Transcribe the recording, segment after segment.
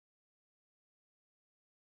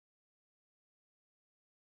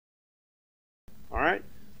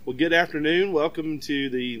Well, good afternoon. Welcome to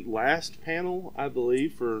the last panel, I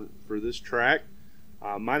believe, for this track.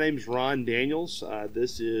 My name is Ron Daniels.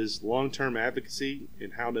 This is long-term advocacy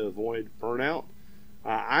and how to avoid burnout.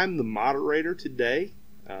 I'm the moderator today.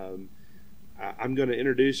 I'm going to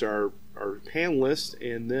introduce our panelists,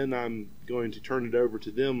 and then I'm going to turn it over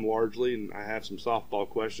to them largely, and I have some softball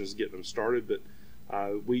questions to get them started. But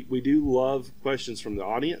we do love questions from the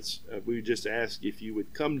audience. We just ask if you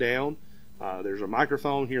would come down. There's a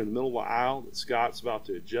microphone here in the middle of the aisle that Scott's about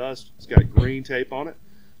to adjust. It's got green tape on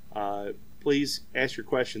it. Please ask your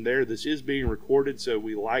question there. This is being recorded, so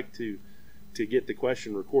we like to get the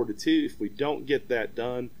question recorded too. If we don't get that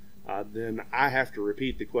done, then I have to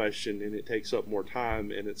repeat the question, and it takes up more time,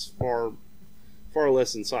 and it's far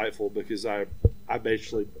less insightful because I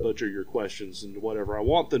basically butcher your questions into whatever I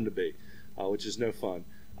want them to be, which is no fun.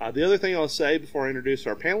 The other thing I'll say before I introduce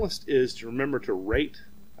our panelists is to remember to rate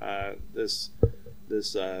this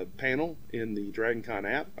panel in the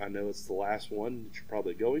DragonCon app. I know it's the last one that you're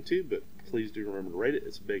probably going to, but please do remember to rate it.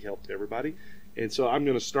 It's a big help to everybody. And so I'm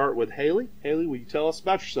going to start with Hayley. Hayley, will you tell us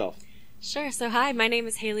about yourself? Sure. So hi, my name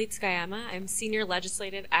is Hayley Tsukayama. I'm Senior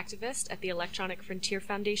Legislative Activist at the Electronic Frontier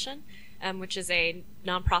Foundation, which is a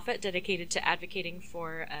nonprofit dedicated to advocating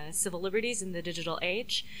for civil liberties in the digital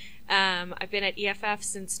age. I've been at EFF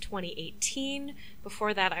since 2018.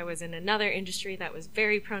 Before that, I was in another industry that was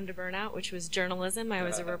very prone to burnout, which was journalism. I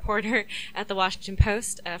was a reporter at the Washington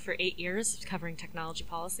Post for 8 years, covering technology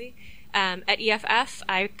policy. At EFF,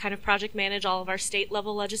 I kind of project manage all of our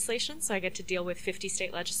state-level legislation, so I get to deal with 50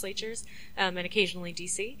 state legislatures and occasionally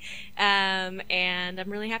DC. And I'm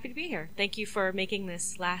really happy to be here. Thank you for making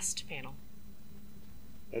this last panel.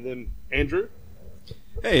 And then Andrew.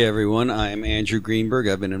 Hey everyone, I'm Andrew Greenberg.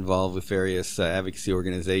 I've been involved with various advocacy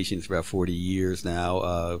organizations for about 40 years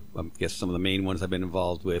now. I guess some of the main ones I've been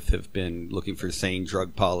involved with have been looking for sane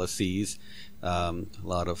drug policies. A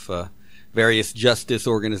lot of various justice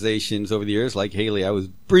organizations over the years. Like Hayley, I was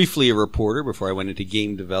briefly a reporter before I went into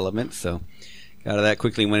game development, so got out of that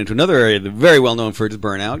quickly and went into another area that's very well known for its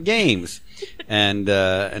burnout, games. And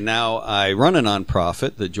now I run a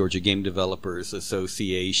nonprofit, the Georgia Game Developers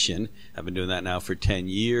Association. I've been doing that now for 10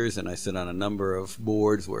 years, and I sit on a number of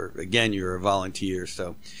boards where, again, you're a volunteer.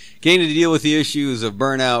 So getting to deal with the issues of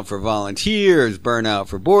burnout for volunteers, burnout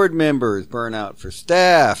for board members, burnout for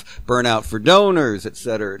staff, burnout for donors, et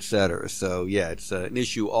cetera, et cetera. So, yeah, it's an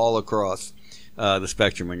issue all across the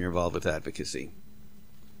spectrum when you're involved with advocacy.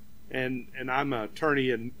 And I'm an attorney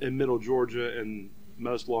in Middle Georgia, and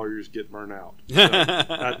most lawyers get burnt out. So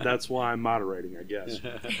that's why I'm moderating, I guess.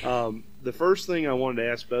 The first thing I wanted to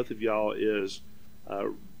ask both of y'all is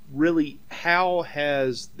really how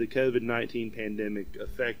has the COVID-19 pandemic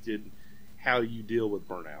affected how you deal with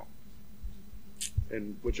burnout?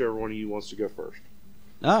 And whichever one of you wants to go first.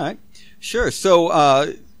 All right. Sure. So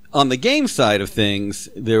on the game side of things,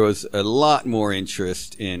 there was a lot more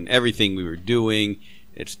interest in everything we were doing.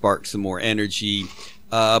 It sparked some more energy.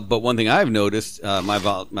 But one thing I've noticed,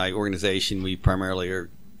 my organization, we primarily are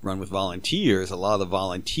run with volunteers. A lot of the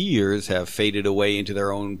volunteers have faded away into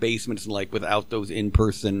their own basements and without those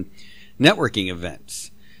in-person networking events.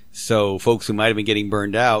 So folks who might have been getting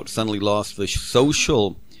burned out suddenly lost the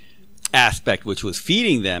social aspect, which was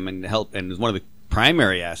feeding them and was one of the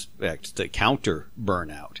primary aspects to counter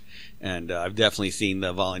burnout. And I've definitely seen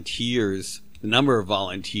the number of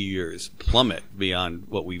volunteers plummet beyond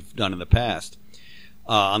what we've done in the past.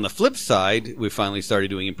 On the flip side, we finally started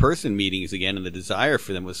doing in-person meetings again, and the desire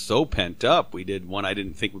for them was so pent up. We did one I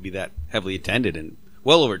didn't think would be that heavily attended, and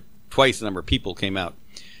well over twice the number of people came out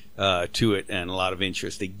to it, and a lot of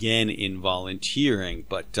interest again in volunteering.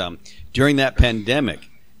 But during that pandemic,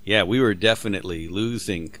 yeah, we were definitely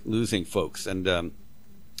losing folks. And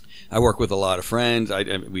I work with a lot of friends.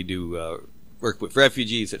 We do work with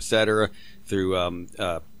refugees, etc., through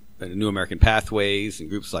New American Pathways and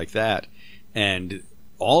groups like that. And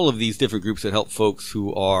all of these different groups that help folks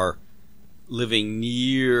who are living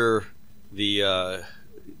near the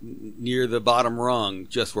bottom rung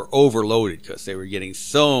just were overloaded because they were getting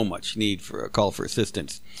so much need for a call for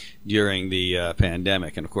assistance during the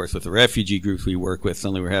pandemic. And of course, with the refugee groups we work with,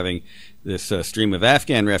 suddenly we're having this stream of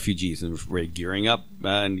Afghan refugees, and we're gearing up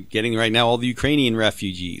and getting right now all the Ukrainian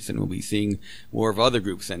refugees, and we'll be seeing more of other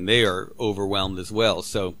groups, and they are overwhelmed as well.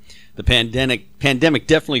 So the pandemic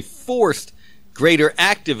definitely forced greater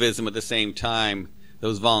activism. At the same time,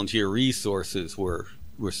 those volunteer resources were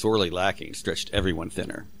sorely lacking, stretched everyone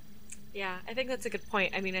thinner. Yeah, I think that's a good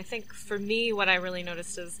point. I mean, I think for me, what I really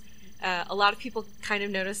noticed is a lot of people kind of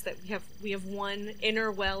notice that we have one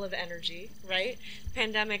inner well of energy, right?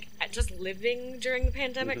 Pandemic, just living during the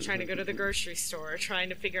pandemic, trying to go to the grocery store, trying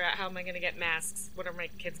to figure out how am I going to get masks, what are my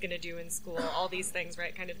kids going to do in school, all these things,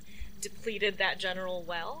 right? Kind of depleted that general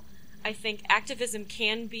well. I think activism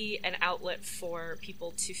can be an outlet for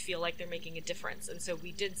people to feel like they're making a difference. And so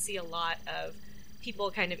we did see a lot of people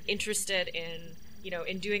kind of interested in,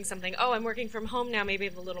 in doing something. Oh, I'm working from home now. Maybe I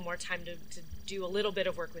have a little more time to do a little bit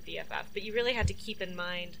of work with EFF. But you really had to keep in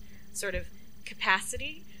mind sort of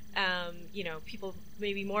capacity.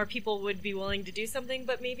 Maybe more people would be willing to do something,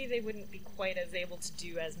 but maybe they wouldn't be quite as able to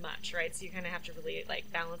do as much, right? So you kind of have to really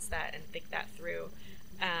balance that and think that through.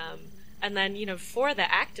 And then, for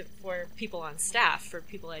people on staff, for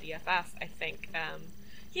people at EFF, I think,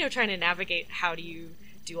 trying to navigate how do you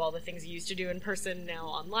do all the things you used to do in person now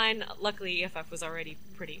online. Luckily, EFF was already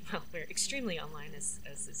we're extremely online, as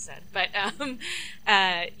is said. But,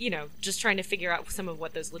 just trying to figure out some of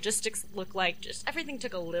what those logistics look like. Just everything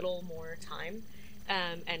took a little more time.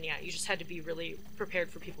 And yeah, you just had to be really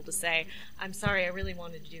prepared for people to say, I'm sorry, I really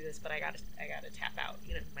wanted to do this, but I gotta tap out.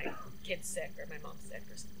 My kid's sick or my mom's sick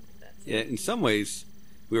or something like that. So. Yeah, in some ways,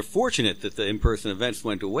 we were fortunate that the in-person events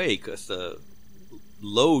went away because the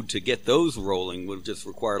load to get those rolling would have just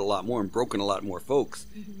required a lot more and broken a lot more folks.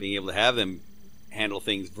 Mm-hmm. Being able to have them handle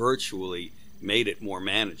things virtually made it more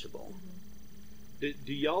manageable. Mm-hmm.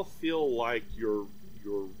 Do y'all feel like your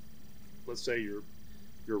let's say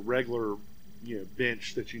your regular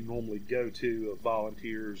bench that you normally go to of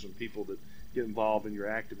volunteers and people that get involved in your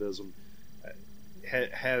activism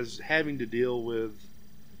has having to deal with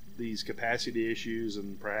these capacity issues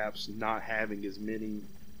and perhaps not having as many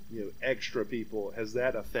extra people, has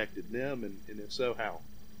that affected them, and if so, how?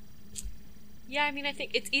 Yeah, I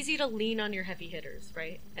think it's easy to lean on your heavy hitters,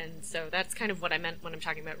 right? And so that's kind of what I meant when I'm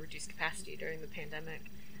talking about reduced capacity during the pandemic.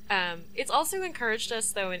 It's also encouraged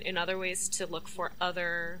us, though, in other ways to look for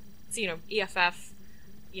other, EFF,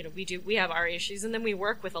 we have our issues, and then we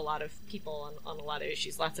work with a lot of people on a lot of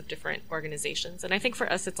issues, lots of different organizations. And I think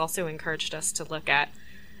for us, it's also encouraged us to look at,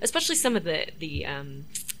 especially some of the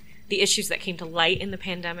issues that came to light in the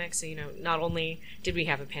pandemic. So, not only did we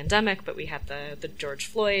have a pandemic, but we had the George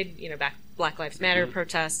Floyd, Black Lives Matter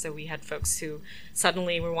protests. So we had folks who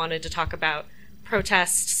suddenly wanted to talk about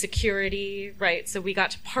protest security, right? So we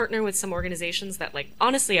got to partner with some organizations that,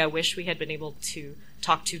 honestly, I wish we had been able to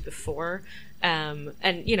talk to before, and,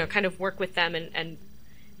 kind of work with them. And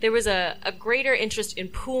there was a greater interest in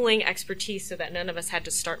pooling expertise so that none of us had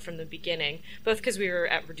to start from the beginning, both because we were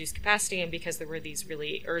at reduced capacity and because there were these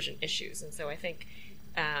really urgent issues. And so I think,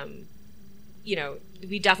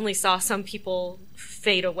 we definitely saw some people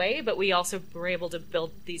fade away, but we also were able to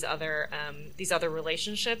build these other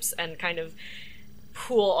relationships and kind of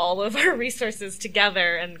pool all of our resources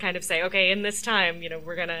together and kind of say, okay, in this time,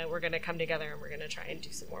 we're gonna come together and we're gonna try and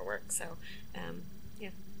do some more work. So, yeah.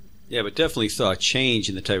 Yeah, but definitely saw a change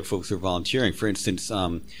in the type of folks who are volunteering. For instance,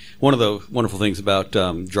 one of the wonderful things about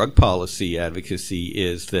drug policy advocacy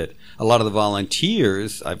is that a lot of the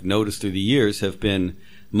volunteers, I've noticed through the years, have been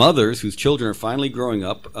mothers whose children are finally growing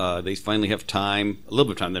up. They finally have time, a little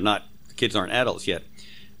bit of time. The kids aren't adults yet,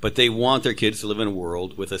 but they want their kids to live in a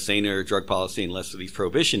world with a saner drug policy and less of these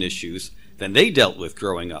prohibition issues than they dealt with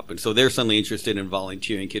growing up. And so they're suddenly interested in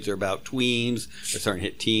volunteering. Kids are about tweens, they're starting to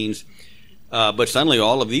hit teens. But suddenly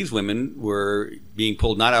all of these women were being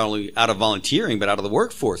pulled not only out of volunteering, but out of the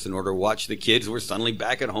workforce in order to watch the kids who were suddenly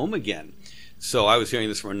back at home again. So I was hearing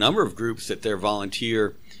this from a number of groups that their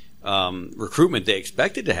volunteer recruitment they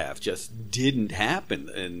expected to have just didn't happen.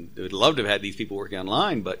 And they would love to have had these people working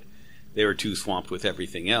online, but they were too swamped with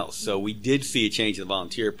everything else. So we did see a change in the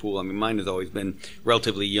volunteer pool. Mine has always been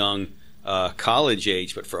relatively young, college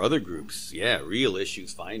age, but for other groups, yeah, real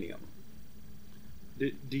issues finding them.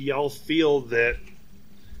 Do y'all feel that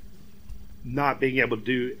not being able to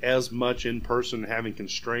do as much in person, having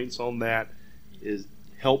constraints on that,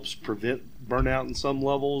 helps prevent burnout in some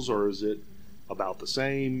levels, or is it about the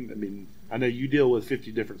same? I know you deal with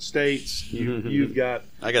 50 different states. You've got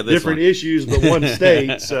different issues, but one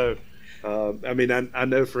state. So, I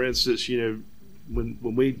know, for instance, when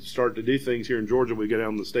we start to do things here in Georgia, we go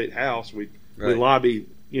down to the state house. We lobby,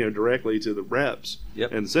 directly to the reps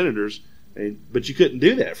and senators. But you couldn't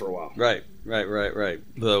do that for a while. Right.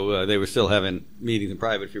 Though they were still having meetings in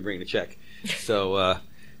private if you're bringing a check. So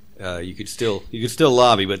you could still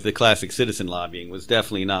lobby, but the classic citizen lobbying was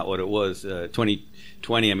definitely not what it was.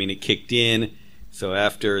 2020, it kicked in. So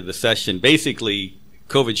after the session, basically,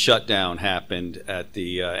 COVID shutdown happened at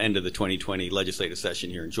the end of the 2020 legislative session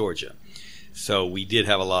here in Georgia. So we did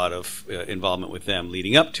have a lot of involvement with them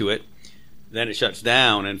leading up to it. then it shuts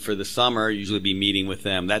down. And for the summer, usually be meeting with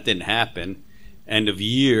them. That didn't happen. End of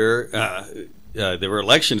year, there were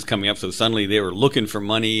elections coming up, so suddenly they were looking for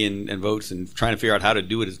money and votes and trying to figure out how to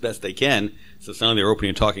do it as best they can. So suddenly they were opening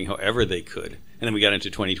and talking however they could. And then we got into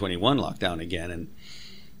 2021 lockdown again, and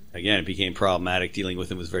again it became problematic. Dealing with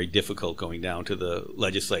them was very difficult. Going down to the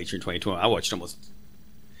legislature in 2020,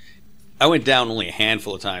 I went down only a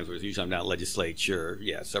handful of times, whereas usually I'm down at legislature,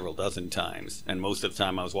 several dozen times. And most of the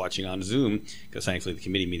time I was watching on Zoom, because thankfully the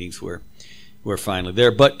committee meetings were finally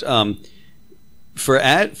there. But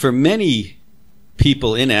for many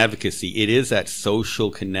people in advocacy, it is that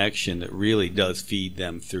social connection that really does feed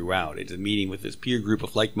them throughout. It's a meeting with this peer group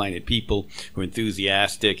of like-minded people who are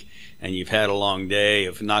enthusiastic, and you've had a long day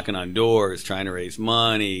of knocking on doors, trying to raise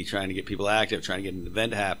money, trying to get people active, trying to get an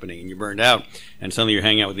event happening, and you're burned out, and suddenly you're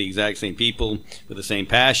hanging out with the exact same people with the same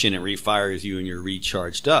passion. It refires you and you're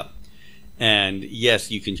recharged up. And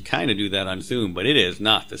yes, you can kind of do that on Zoom, but it is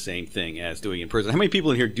not the same thing as doing it in person. How many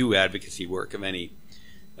people in here do advocacy work of any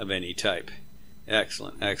type?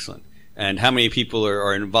 Excellent, excellent. And how many people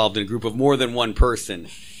are involved in a group of more than one person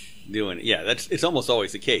doing it? Yeah, it's almost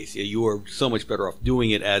always the case. You are so much better off doing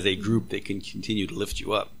it as a group that can continue to lift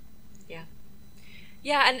you up. Yeah.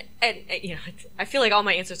 Yeah, and you know, I feel like all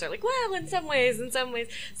my answers are like, well, in some ways.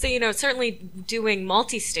 So, you know, certainly doing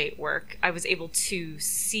multi-state work, I was able to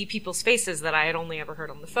see people's faces that I had only ever heard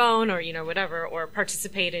on the phone or, you know, whatever, or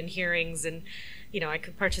participate in hearings. And, you know, I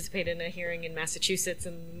could participate in a hearing in Massachusetts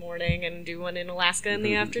in the morning and do one in Alaska in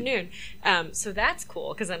the afternoon. So that's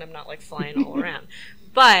cool, because then I'm not like flying all around.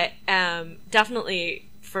 But definitely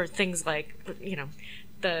for things like, you know,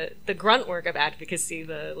 the grunt work of advocacy,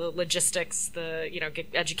 the logistics, the, you know,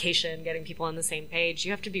 education, getting people on the same page,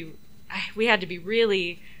 we had to be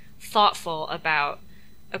really thoughtful about,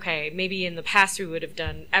 okay, maybe in the past we would have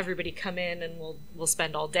done everybody come in and we'll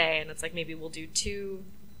spend all day, and it's like maybe we'll do 3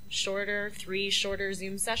 shorter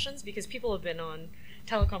Zoom sessions, because people have been on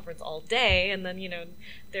teleconference all day, and then, you know,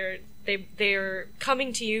 they're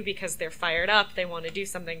coming to you because they're fired up, they want to do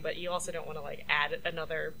something, but you also don't want to like add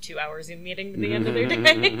another 2-hour Zoom meeting to the end of their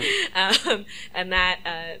day. And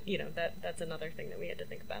that, you know, that's another thing that we had to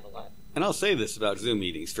think about a lot. And I'll say this about Zoom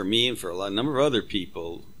meetings, for me and for a number of other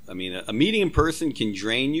people, I mean, a meeting in person can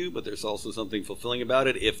drain you, but there's also something fulfilling about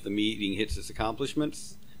it if the meeting hits its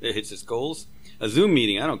accomplishments, it hits its goals. A Zoom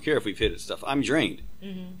meeting, I don't care if we've hit its stuff, I'm drained.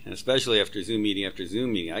 And especially after Zoom meeting,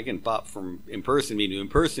 I can pop from in-person meeting to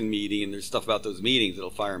in-person meeting, and there's stuff about those meetings that'll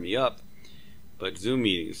fire me up. But Zoom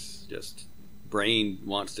meetings, just brain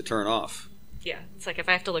wants to turn off. Yeah, it's like if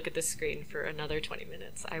I have to look at this screen for another 20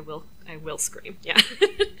 minutes, I will scream. Yeah.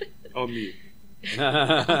 On mute.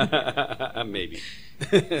 Maybe.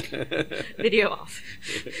 Video off.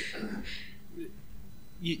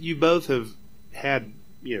 You both have had,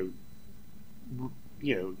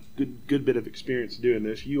 good bit of experience doing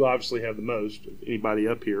this. You obviously have the most of anybody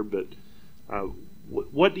up here, but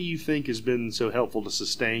what do you think has been so helpful to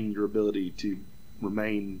sustain your ability to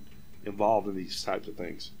remain involved in these types of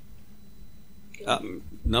things?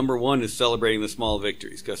 Number one is celebrating the small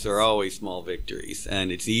victories, because there are always small victories,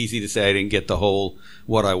 and it's easy to say I didn't get the whole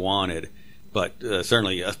what I wanted, but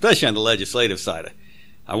certainly, especially on the legislative side,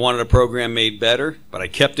 I wanted a program made better, but I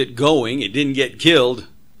kept it going. It didn't get killed.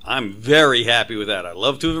 I'm very happy with that. I'd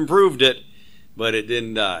love to have improved it, but it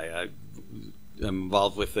didn't die. I'm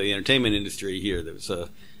involved with the entertainment industry here. There was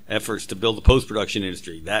efforts to build the post-production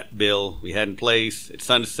industry. That bill we had in place, it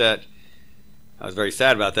sunset. I was very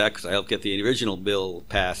sad about that because I helped get the original bill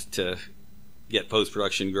passed to get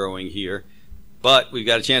post-production growing here. But we've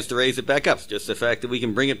got a chance to raise it back up. Just the fact that we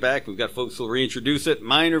can bring it back, we've got folks who will reintroduce it.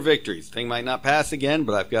 Minor victories. The thing might not pass again,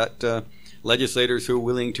 but I've got legislators who are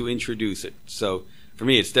willing to introduce it. So for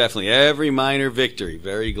me, it's definitely every minor victory.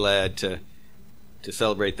 Very glad to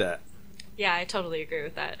celebrate that. Yeah, I totally agree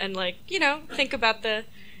with that. And think about the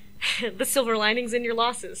silver linings in your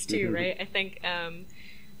losses too, right? I think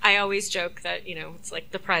I always joke that, it's like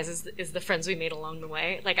the prize is the friends we made along the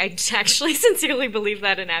way. Like, I actually sincerely believe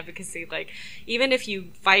that in advocacy. Like, even if you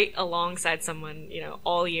fight alongside someone,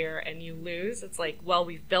 all year and you lose, it's like, well,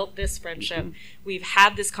 we've built this friendship. We've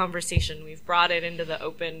had this conversation. We've brought it into the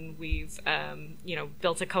open. We've,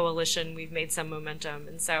 built a coalition. We've made some momentum.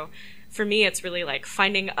 And so for me, it's really like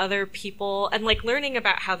finding other people and like learning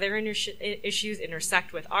about how their issues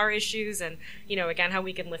intersect with our issues, and again, how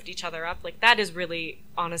we can lift each other up. Like, that is really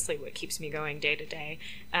honestly what keeps me going day to day.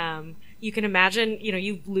 You can imagine,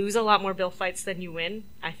 you lose a lot more bill fights than you win,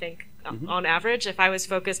 I think, on average. If I was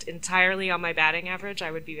focused entirely on my batting average,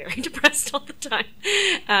 I would be very depressed all the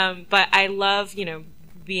time. But I love,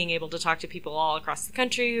 being able to talk to people all across the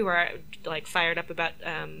country who are like fired up about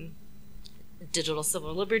digital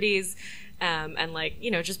civil liberties, and like, you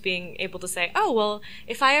know, just being able to say, oh, well,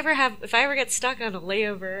 if I ever get stuck on a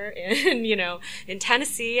layover in, you know, in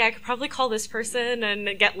Tennessee, I could probably call this person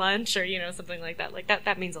and get lunch, or, you know, something like that. Like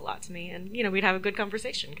that means a lot to me. And, you know, we'd have a good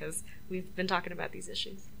conversation because we've been talking about these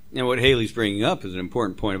issues. And what Hayley's bringing up is an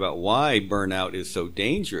important point about why burnout is so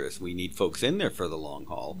dangerous. We need folks in there for the long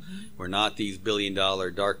haul. Mm-hmm. We're not these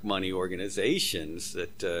billion-dollar dark money organizations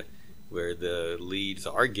that where the leads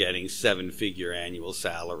are getting 7-figure annual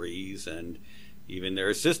salaries, and even their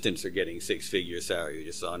assistants are getting 6-figure salaries. We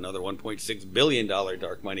just saw another $1.6 billion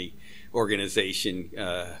dark money organization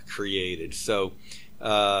created. So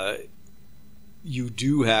you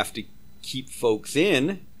do have to keep folks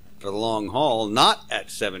in for the long haul, not at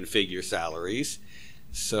 7-figure salaries.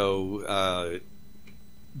 So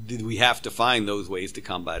we have to find those ways to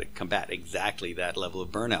combat exactly that level of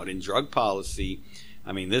burnout. In drug policy,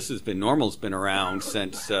 I mean, normal's been around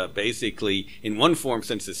since basically in one form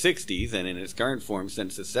since the 60s, and in its current form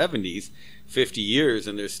since the 70s, 50 years,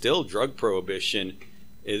 and there's still drug prohibition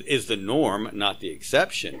is the norm, not the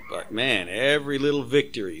exception. But man, every little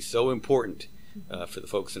victory is so important for the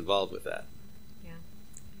folks involved with that. Yeah,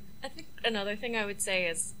 I think another thing I would say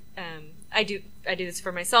is I do this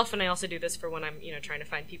for myself, and I also do this for when I'm, you know, trying to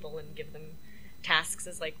find people and give them tasks,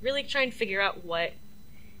 is like really trying to figure out what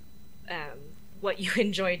you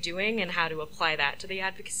enjoy doing and how to apply that to the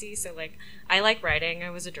advocacy. So like, I like writing. I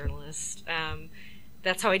was a journalist.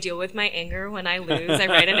 That's how I deal with my anger when I lose. I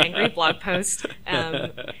write an angry blog post.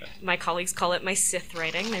 My colleagues call it my Sith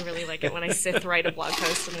writing. They really like it when I Sith write a blog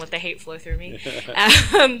post and let the hate flow through me.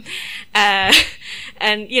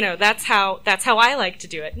 And you know, that's how I like to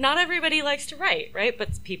do it. Not everybody likes to write, right?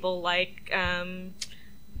 But people like,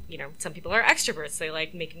 you know, some people are extroverts. They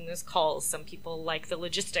like making those calls. Some people like the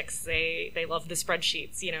logistics. They love the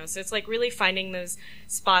spreadsheets, you know. So it's like really finding those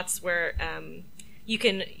spots where you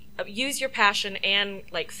can use your passion and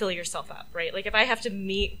like fill yourself up, right? Like if I have to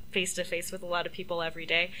meet face to face with a lot of people every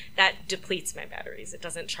day, that depletes my batteries. It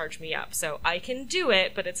doesn't charge me up. So I can do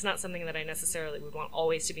it, but it's not something that I necessarily would want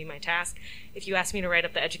always to be my task. If you ask me to write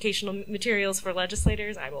up the educational materials for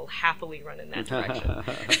legislators, I will happily run in that direction.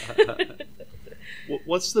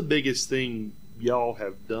 What's the biggest thing y'all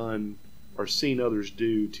have done or seen others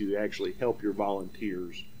do to actually help your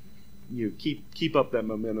volunteers, you know, keep up that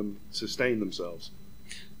momentum, sustain themselves?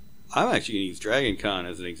 I'm actually going to use Dragon Con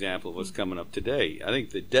as an example of what's coming up today. I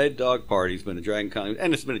think the Dead Dog Party has been a Dragon Con,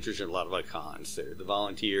 and it's been a tradition of a lot of cons. The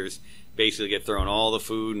volunteers basically get thrown all the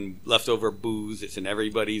food and leftover booze. It's in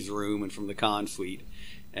everybody's room and from the con suite.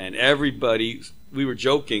 And everybody, we were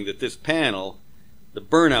joking that this panel, the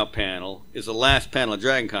burnout panel, is the last panel of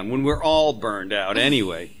Dragon Con when we're all burned out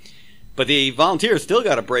anyway. But the volunteers still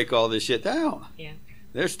got to break all this shit down. Yeah.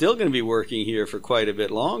 They're still going to be working here for quite a bit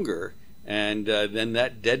longer. And then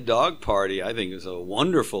that Dead Dog Party, I think, is a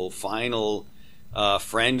wonderful final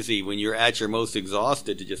frenzy when you're at your most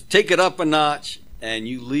exhausted to just take it up a notch, and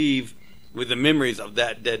you leave with the memories of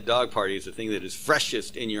that Dead Dog Party as the thing that is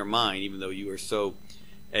freshest in your mind, even though you are so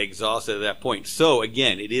exhausted at that point. So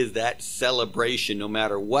again, it is that celebration, no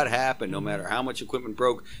matter what happened, no matter how much equipment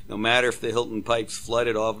broke, no matter if the Hilton pipes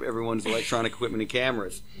flooded off everyone's electronic equipment and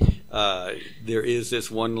cameras. There is this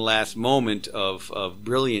one last moment of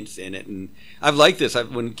brilliance in it, and I've liked this.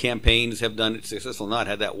 When campaigns have done it successful, not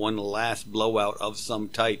had that one last blowout of some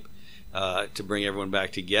type to bring everyone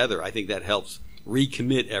back together. I think that helps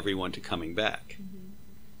recommit everyone to coming back. Mm-hmm.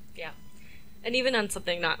 Yeah, and even on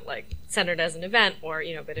something not like centered as an event, or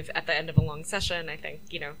you know, but if at the end of a long session, I think,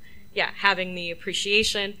 you know, yeah, having the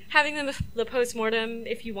appreciation, having the postmortem,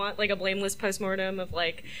 if you want, like a blameless postmortem of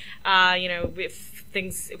like, you know, if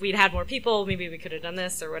we'd had more people, maybe we could have done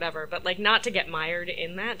this or whatever, but like not to get mired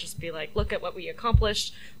in that, just be like, look at what we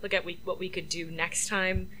accomplished, look at what we could do next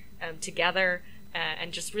time together,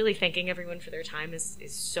 and just really thanking everyone for their time is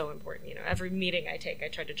so important. You know, every meeting I take, I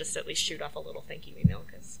try to just at least shoot off a little thank you email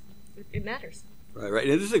because it matters. Right.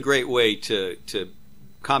 And this is a great way to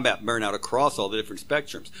combat burnout across all the different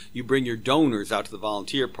spectrums. You bring your donors out to the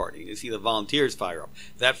volunteer party. You see the volunteers fire up.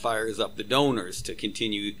 That fires up the donors to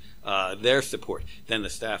continue their support. Then the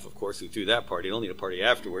staff, of course, who threw that party, they'll need a party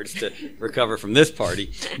afterwards to recover from this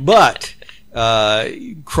party. But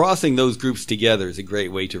crossing those groups together is a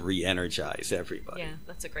great way to re-energize everybody. Yeah,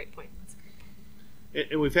 that's a great point.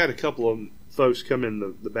 And we've had a couple of folks come in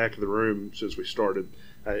the back of the room since we started.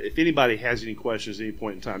 If anybody has any questions at any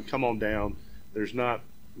point in time, come on down.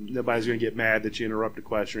 Nobody's going to get mad that you interrupt a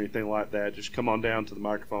question or anything like that. Just come on down to the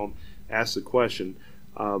microphone, ask the question.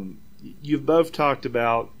 You've both talked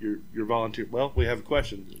about your volunteer. Well, we have a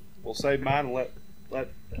question. We'll save mine and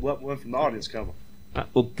let one from the audience come.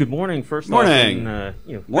 Well, good morning. First Morning. off,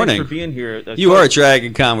 and, Morning. Thanks for being here. You are a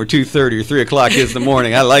Dragon Con where 2:30 or 3 o'clock is the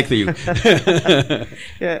morning. I like you.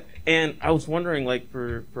 Yeah, and I was wondering, like,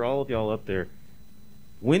 for all of y'all up there,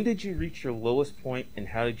 when did you reach your lowest point, and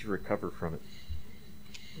how did you recover from it?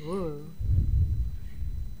 Ooh.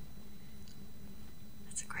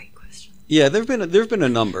 That's a great question. Yeah, there've been a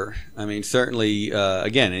number. I mean, certainly,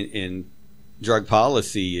 again, in drug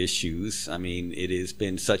policy issues, I mean, it has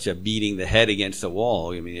been such a beating the head against the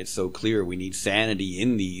wall. I mean, it's so clear we need sanity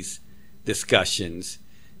in these discussions,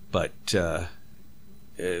 but so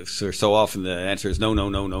often the answer is no.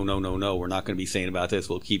 We're not going to be saying about this.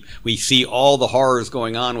 We see all the horrors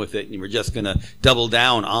going on with it, and we're just going to double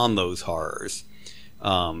down on those horrors.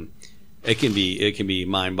 It can be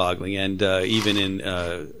mind-boggling, and even in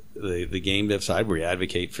the game dev side, where we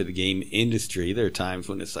advocate for the game industry, there are times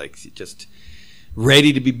when it's like just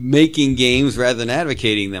ready to be making games rather than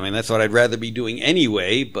advocating them. And that's what I'd rather be doing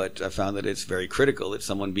anyway, but I found that it's very critical that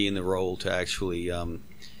someone be in the role to actually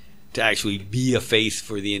be a face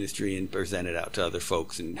for the industry and present it out to other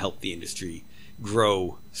folks and help the industry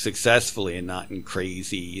grow successfully and not in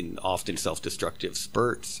crazy and often self-destructive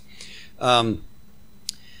spurts.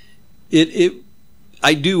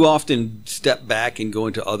 I do often step back and go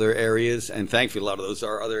into other areas, and thankfully a lot of those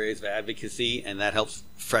are other areas of advocacy, and that helps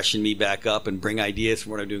freshen me back up and bring ideas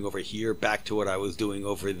from what I'm doing over here back to what I was doing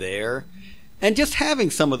over there. And just having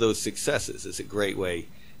some of those successes is a great way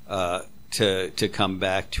to come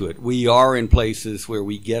back to it. We are in places where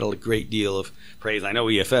we get a great deal of praise. I know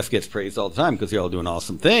EFF gets praised all the time because they're all doing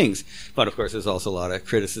awesome things, but of course there's also a lot of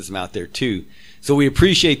criticism out there too. So we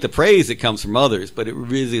appreciate the praise that comes from others, but it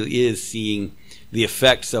really is seeing the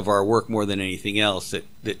effects of our work more than anything else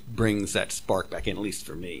that brings that spark back in, at least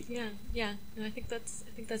for me. Yeah. No, I think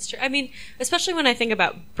that's true. I mean, especially when I think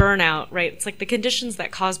about burnout, right? It's like the conditions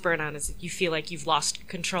that cause burnout is you feel like you've lost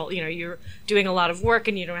control. You know, you're doing a lot of work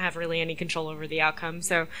and you don't have really any control over the outcome.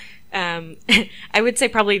 So I would say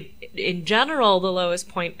probably in general the lowest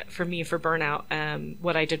point for me for burnout,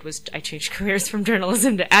 what I did was I changed careers from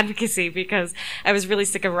journalism to advocacy because I was really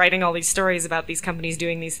sick of writing all these stories about these companies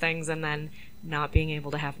doing these things and then not being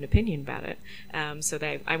able to have an opinion about it. So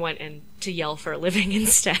I went in to yell for a living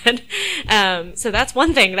instead. So that's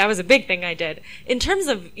one thing. That was a big thing I did. In terms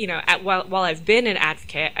of, while I've been an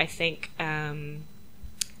advocate, I think,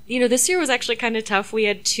 this year was actually kind of tough. We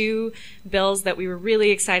had 2 bills that we were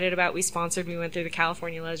really excited about. We sponsored. We went through the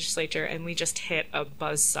California legislature, and we just hit a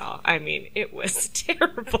buzzsaw. I mean, it was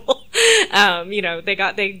terrible.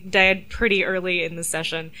 They died pretty early in the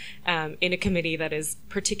session in a committee that is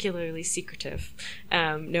particularly secretive.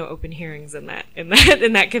 No open hearings in that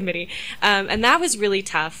committee, and that was really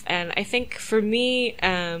tough. And I think for me,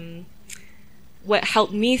 what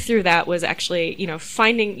helped me through that was actually,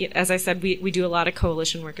 finding, as I said, we do a lot of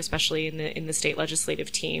coalition work, especially in the state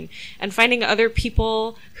legislative team, and finding other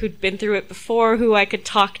people who'd been through it before who I could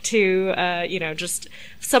talk to, just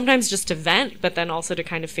sometimes just to vent, but then also to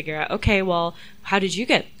kind of figure out, okay, well, how did you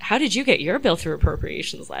get your bill through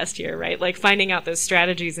appropriations last year, right? Like finding out those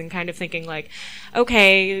strategies and kind of thinking like,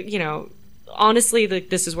 okay, honestly,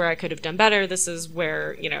 this is where I could have done better. This is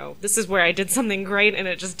where I did something great and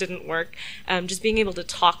it just didn't work. Just being able to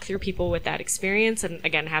talk through people with that experience and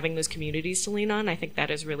again, having those communities to lean on, I think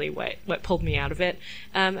that is really what pulled me out of it.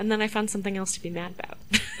 And then I found something else to be mad about.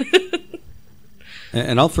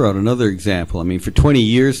 And I'll throw out another example. I mean, for 20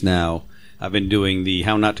 years now, I've been doing the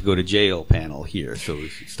How Not to Go to Jail panel here. So we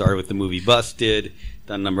started with the movie Busted,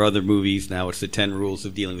 done a number of other movies. Now it's the 10 Rules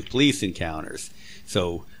of Dealing with Police Encounters.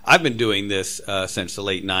 So I've been doing this since the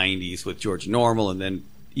late 90s with George Normal, and then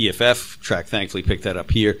EFF track thankfully picked that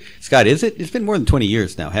up here. Scott, is it? It's been more than 20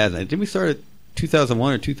 years now, hasn't it? Didn't we start at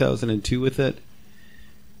 2001 or 2002 with it?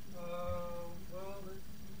 Well,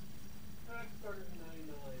 the track started in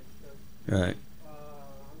 99. So, right.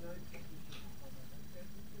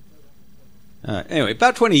 Anyway,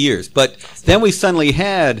 about 20 years. But then we suddenly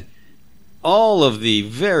had all of the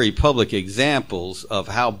very public examples of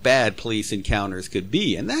how bad police encounters could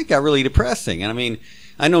be. And that got really depressing. And I mean,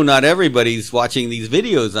 I know not everybody's watching these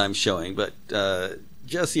videos I'm showing, but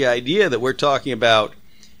just the idea that we're talking about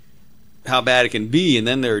how bad it can be, and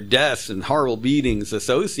then there are deaths and horrible beatings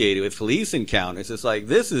associated with police encounters. It's like,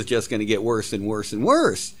 this is just going to get worse and worse and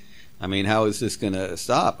worse. I mean, how is this going to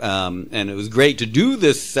stop? And it was great to do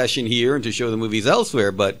this session here and to show the movies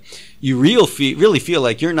elsewhere, but you really feel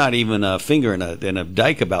like you're not even a finger in a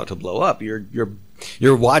dike about to blow up. You're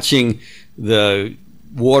watching the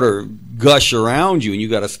water gush around you, and you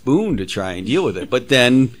got a spoon to try and deal with it. But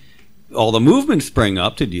then all the movements spring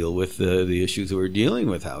up to deal with the issues that we're dealing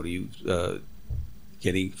with. How do you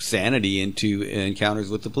getting sanity into encounters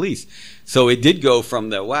with the police. So it did go from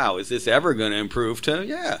the, wow, is this ever going to improve, to,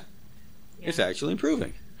 yeah, it's actually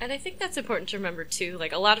improving. And I think that's important to remember, too.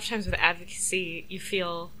 Like, a lot of times with advocacy, you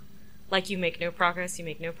feel like you make no progress,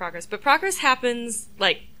 but progress happens,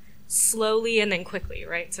 like, slowly and then quickly,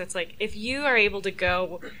 right? So it's like, if you are able to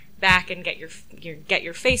go back and get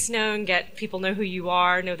your face known, get people know who you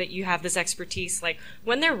are, know that you have this expertise, like,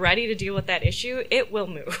 when they're ready to deal with that issue, it will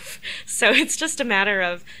move. So it's just a matter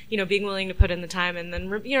of, being willing to put in the time, and then,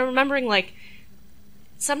 remembering, like,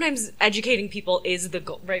 sometimes educating people is the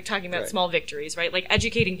goal, right? Talking about small victories, right? Like,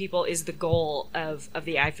 educating people is the goal of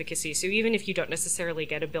the advocacy. So even if you don't necessarily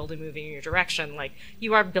get a bill to move in your direction, like,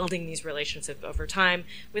 you are building these relationships over time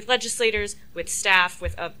with legislators, with staff,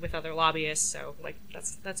 with other lobbyists. So, like,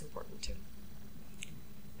 that's important too.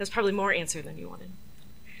 That's probably more answer than you wanted.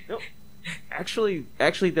 No, actually,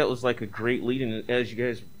 that was like a great lead, and as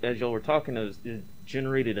y'all were talking, it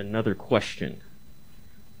generated another question.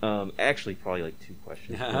 Actually, probably like two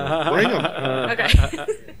questions. Bring them. Okay.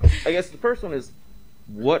 I guess the first one is,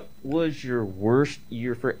 what was your worst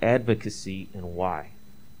year for advocacy and why?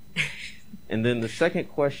 And then the second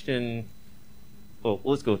question, well,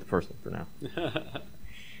 let's go with the first one for now.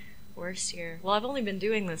 Worst year. Well, I've only been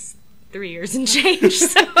doing this 3 years and change,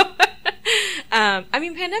 so. I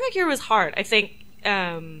mean, pandemic year was hard. I think,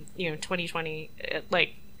 2020,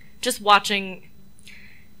 like, just watching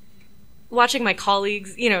my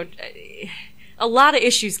colleagues, a lot of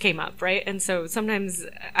issues came up, right? And so sometimes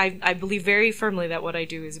I believe very firmly that what I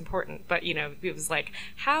do is important, but, it was like,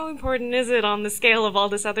 how important is it on the scale of all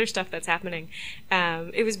this other stuff that's happening?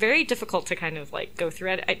 It was very difficult to kind of, like, go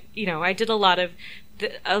through it. I did a lot of,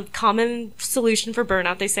 a common solution for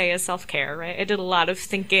burnout, they say, is self-care, right? I did a lot of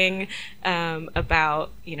thinking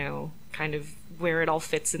about, kind of where it all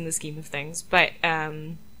fits in the scheme of things, but,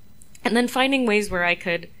 and then finding ways where I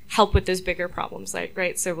could help with those bigger problems,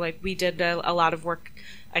 right? So, like, we did a lot of work.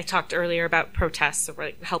 I talked earlier about protests, so,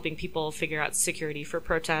 like, helping people figure out security for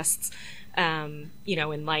protests. In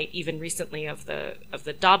light even recently of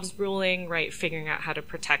the Dobbs ruling, right? Figuring out how to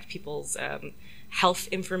protect people's health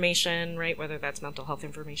information, right? Whether that's mental health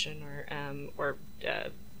information or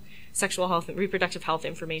sexual health and reproductive health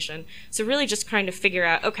information. So really just trying to figure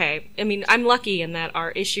out, okay, I mean, I'm lucky in that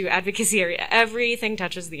our issue advocacy area, everything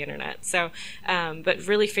touches the internet. So, but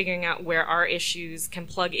really figuring out where our issues can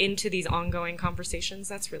plug into these ongoing conversations,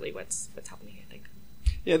 that's really what's helped me, I think.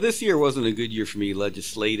 Yeah, this year wasn't a good year for me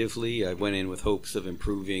legislatively. I went in with hopes of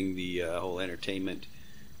improving the whole Entertainment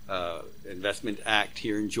Investment Act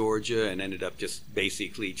here in Georgia, and ended up just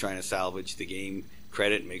basically trying to salvage the game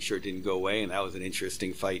credit and make sure it didn't go away, and that was an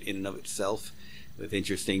interesting fight in and of itself, with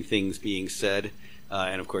interesting things being said.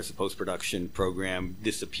 And of course the post-production program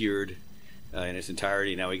disappeared in its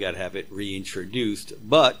entirety. Now we got to have it reintroduced,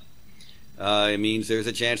 but it means there's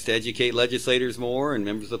a chance to educate legislators more and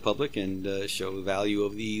members of the public, and show the value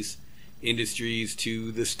of these industries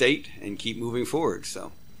to the state and keep moving forward.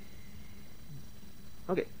 So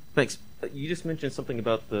okay, thanks. You just mentioned something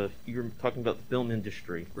about you were talking about the film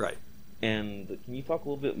industry, right? And can you talk a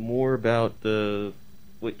little bit more about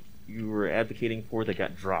what you were advocating for that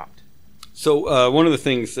got dropped? So one of the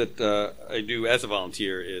things that I do as a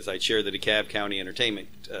volunteer is I chair the DeKalb County Entertainment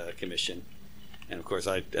Commission. And of course,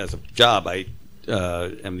 as a job, I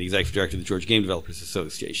am the executive director of the Georgia Game Developers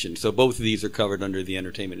Association. So both of these are covered under the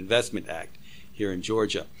Entertainment Investment Act here in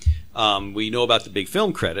Georgia. We know about the big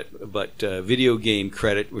film credit, but video game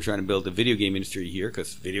credit, we're trying to build a video game industry here,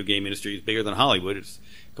 because video game industry is bigger than Hollywood. It's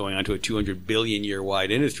going on to a 200 billion year wide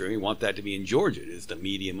industry. We want that to be in Georgia. It is the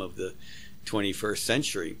medium of the 21st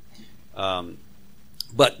century.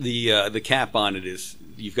 But the cap on it is,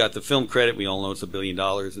 you've got the film credit. We all know it's $1 billion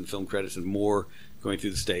in film credits and more going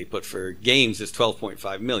through the state. But for games, it's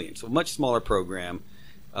 $12.5 million. So a much smaller program.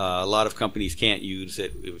 A lot of companies can't use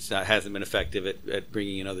it. It hasn't been effective at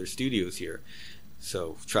bringing in other studios here.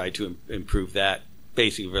 So try to improve that.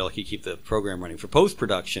 Basically, we're lucky to keep the program running. For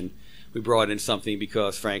post-production, we brought in something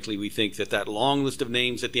because, frankly, we think that long list of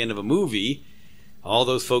names at the end of a movie, all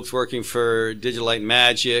those folks working for Digital Light and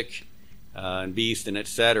Magic and Beast and et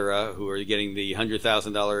cetera, who are getting the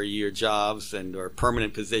 $100,000 a year jobs and are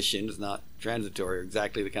permanent positions, not transitory, are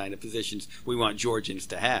exactly the kind of positions we want Georgians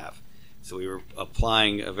to have. So we were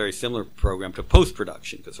applying a very similar program to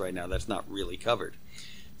post-production, because right now that's not really covered.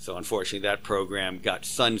 So unfortunately that program got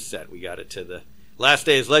sunset. We got it to the last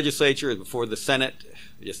day of legislature before the Senate.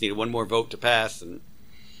 We just needed one more vote to pass, and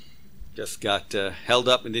just got held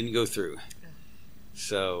up and didn't go through.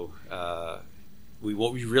 So we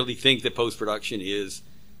really think that post-production is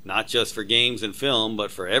not just for games and film,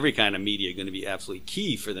 but for every kind of media, going to be absolutely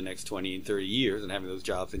key for the next 20 and 30 years. And having those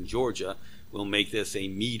jobs in Georgia will make this a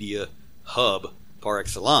media hub par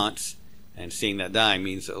excellence. And seeing that die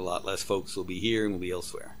means that a lot less folks will be here and will be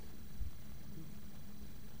elsewhere.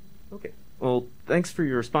 Okay. Well, thanks for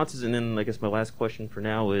your responses. And then I guess my last question for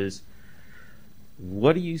now is,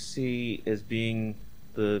 what do you see as being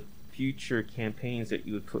the future campaigns that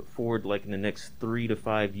you would put forward, like in the next 3 to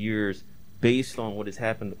 5 years, based on what has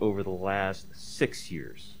happened over the last 6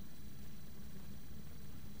 years?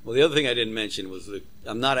 Well, the other thing I didn't mention was that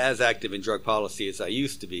I'm not as active in drug policy as I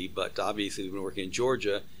used to be, but obviously we've been working in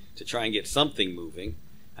Georgia to try and get something moving,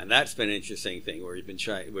 and that's been an interesting thing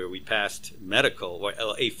where we passed medical, or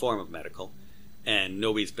a form of medical, and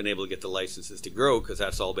nobody's been able to get the licenses to grow because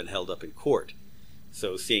that's all been held up in court.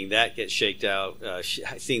 So seeing that get shake out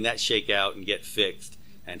and get fixed,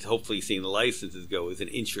 and hopefully seeing the licenses go is an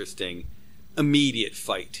interesting immediate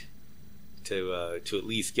fight to at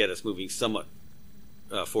least get us moving somewhat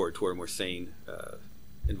forward toward a more sane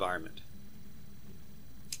environment.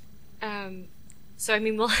 So I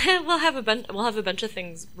mean, we'll have a bunch of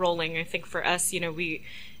things rolling. I think for us, we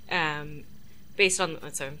based on,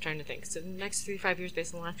 so I'm trying to think. So the next 3 to 5 years,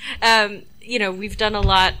 based on the last, we've done a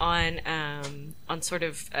lot on sort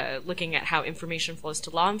of looking at how information flows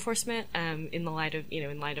to law enforcement in the light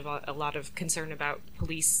of a lot of concern about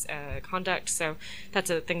police conduct. So that's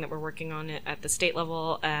a thing that we're working on at the state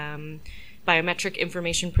level. Biometric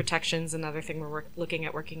information protections, another thing we're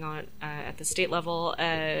working on at the state level.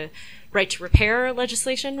 Right to repair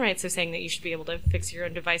legislation, right? So saying that you should be able to fix your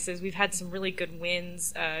own devices. We've had some really good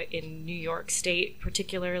wins in New York State,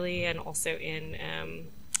 particularly, and also in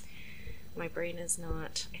my brain is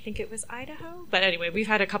not. I think it was Idaho, but anyway, we've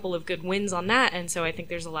had a couple of good wins on that, and so I think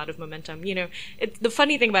there's a lot of momentum. The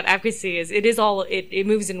funny thing about advocacy is it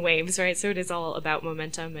moves in waves, right? So it is all about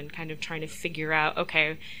momentum and kind of trying to figure out,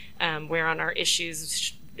 okay, where on our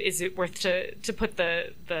issues is it worth to put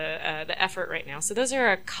the effort right now? So those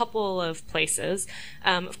are a couple of places.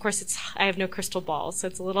 Of course, I have no crystal ball, so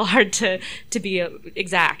it's a little hard to be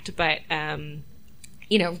exact, but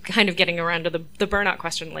kind of getting around to the burnout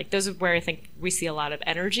question, like those are where I think we see a lot of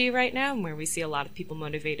energy right now, and where we see a lot of people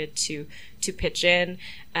motivated to pitch in.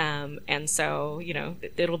 And so,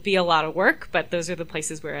 it'll be a lot of work, but those are the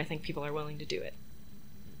places where I think people are willing to do it.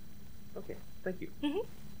 Okay, thank you. Mm-hmm.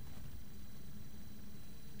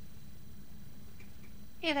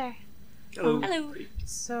 Hey there. Hello. Hello.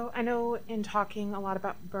 So I know in talking a lot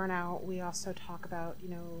about burnout, we also talk about,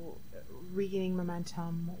 regaining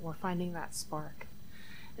momentum or finding that spark.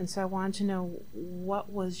 And so I wanted to know,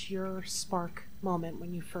 what was your spark moment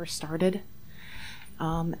when you first started?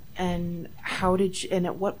 And and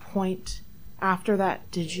at what point after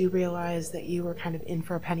that did you realize that you were kind of in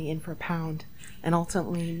for a penny, in for a pound, and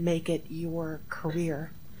ultimately make it your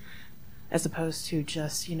career, as opposed to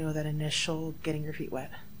just, that initial getting your feet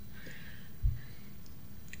wet?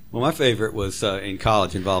 Well, my favorite was in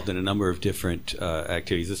college, involved in a number of different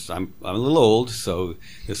activities. I'm a little old, so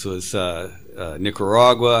this was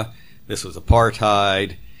Nicaragua, this was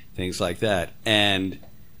apartheid, things like that. And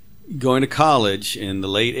going to college in the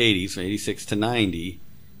late 80s, from 86 to 90,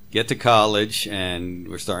 get to college, and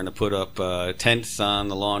we're starting to put up tents on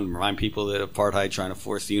the lawn, remind people that apartheid trying to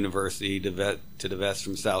force the university to divest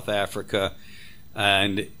from South Africa.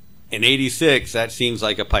 And in 86, that seems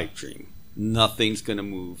like a pipe dream. Nothing's going to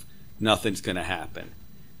move. Nothing's going to happen.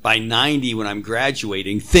 By 90, when I'm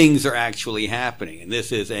graduating, things are actually happening. And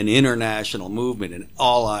this is an international movement, and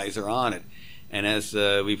all eyes are on it. And as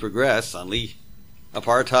we progress, suddenly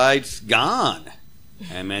apartheid's gone.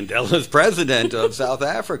 And Mandela's president of South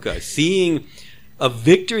Africa. Seeing a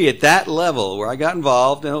victory at that level where I got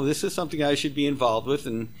involved, this is something I should be involved with,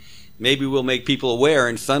 and maybe we'll make people aware,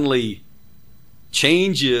 and suddenly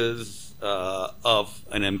changes of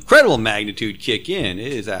an incredible magnitude kick in.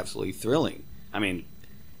 It is absolutely thrilling. I mean,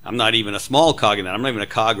 I'm not even a small cog in that. I'm not even a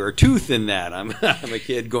cog or a tooth in that. I'm a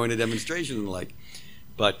kid going to demonstrations and the like.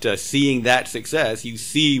 But seeing that success, you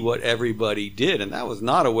see what everybody did. And that was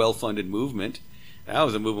not a well-funded movement. That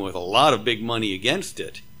was a movement with a lot of big money against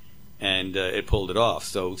it. And it pulled it off.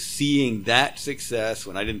 So seeing that success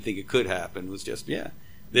when I didn't think it could happen was just,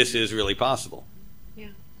 this is really possible.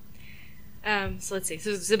 Yeah. So let's see.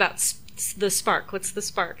 So it's about the spark. What's the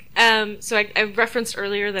spark? So I referenced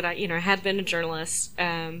earlier that I had been a journalist.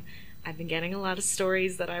 I've been getting a lot of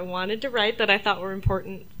stories that I wanted to write that I thought were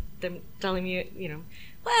important. Them telling me,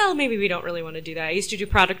 well, maybe we don't really want to do that. I used to do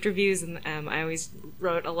product reviews, and I always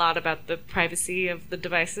wrote a lot about the privacy of the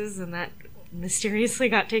devices, and that mysteriously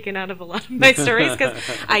got taken out of a lot of my stories because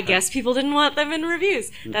I guess people didn't want them in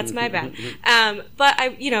reviews. That's my bad. But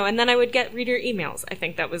and then I would get reader emails. I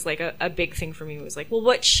think that was like a big thing for me. It was like, well,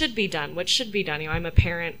 what should be done? What should be done? I'm a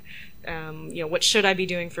parent. What should I be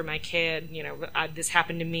doing for my kid? This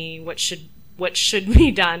happened to me. What should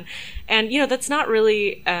be done? And, that's not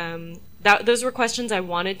really, those were questions I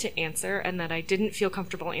wanted to answer and that I didn't feel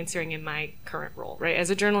comfortable answering in my current role, right? As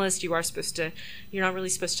a journalist, you're not really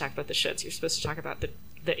supposed to talk about the shoulds. You're supposed to talk about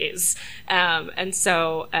the is. And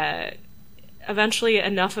so, eventually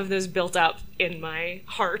enough of those built up in my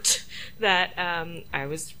heart that I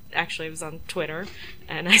was on Twitter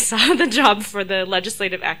and I saw the job for the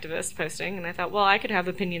legislative activist posting and I thought, well, I could have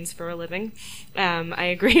opinions for a living. I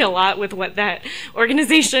agree a lot with what that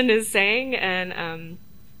organization is saying and,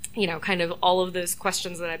 kind of all of those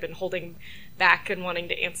questions that I've been holding back and wanting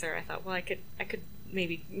to answer. I thought, well, I could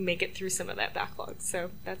maybe make it through some of that backlog.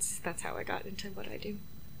 So that's how I got into what I do.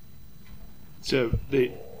 So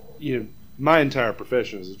my entire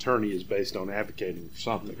profession as attorney is based on advocating for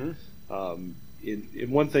something. And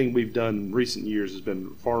one thing we've done in recent years has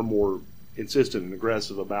been far more insistent and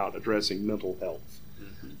aggressive about addressing mental health.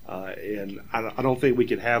 And I don't think we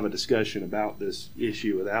could have a discussion about this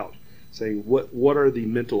issue without saying what are the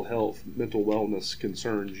mental health, mental wellness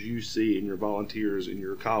concerns you see in your volunteers and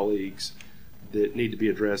your colleagues that need to be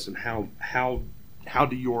addressed, and how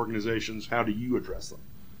do your organizations, how do you address them?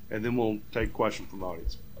 And then we'll take a question from the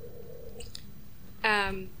audience.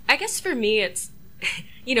 I guess for me, it's,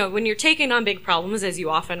 when you're taking on big problems, as you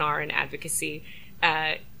often are in advocacy,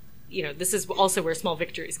 this is also where small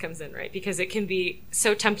victories comes in, right? Because it can be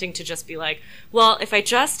so tempting to just be like, well, if I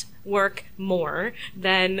just work more,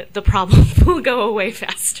 then the problem will go away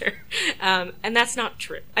faster. And that's not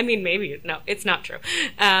true. I mean, no, it's not true.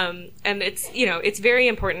 And it's, it's very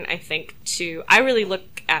important, I think, I really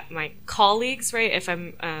look at my colleagues, right? If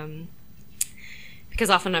I'm, because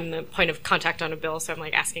often I'm the point of contact on a bill, so I'm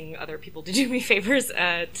like asking other people to do me favors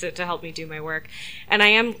to help me do my work. And I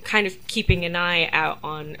am kind of keeping an eye out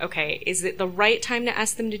on, okay, is it the right time to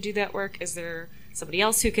ask them to do that work? Is there somebody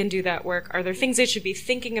else who can do that work? Are there things they should be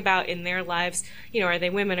thinking about in their lives? Are they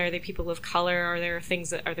women? Are they people of color? Are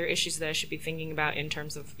there issues that I should be thinking about in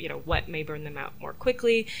terms of, what may burn them out more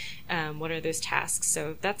quickly? What are those tasks?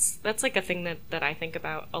 So that's like a thing that I think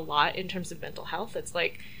about a lot in terms of mental health. It's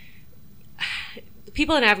like,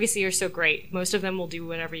 people in advocacy are so great. Most of them will do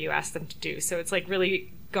whatever you ask them to do. So it's like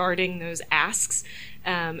really guarding those asks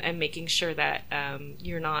and making sure that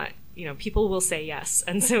you're not, people will say yes.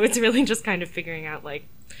 And so it's really just kind of figuring out like,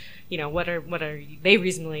 what are they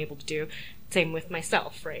reasonably able to do? Same with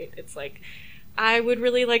myself, right? It's like, I would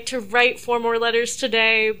really like to write 4 more letters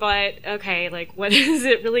today, but okay, like what is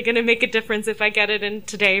it really going to make a difference if I get it in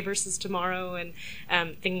today versus tomorrow? And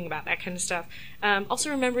thinking about that kind of stuff. Also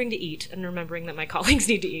remembering to eat and remembering that my colleagues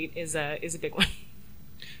need to eat is a big one.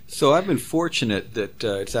 So I've been fortunate that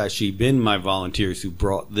it's actually been my volunteers who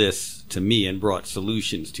brought this to me and brought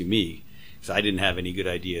solutions to me, because I didn't have any good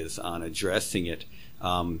ideas on addressing it.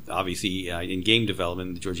 Obviously, in game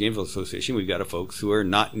development, the Georgia Gameville Association, we've got folks who are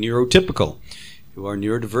not neurotypical, who are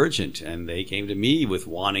neurodivergent, and they came to me with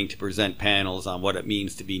wanting to present panels on what it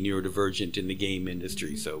means to be neurodivergent in the game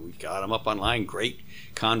industry. So we've got them up online, great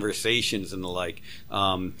conversations and the like.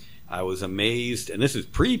 I was amazed, and this is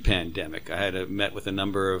pre-pandemic. I had met with a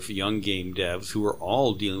number of young game devs who were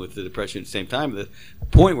all dealing with the depression at the same time. The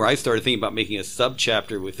point where I started thinking about making a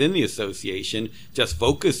sub-chapter within the association just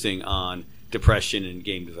focusing on depression and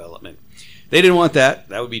game development. They didn't want that.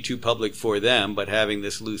 That would be too public for them, but having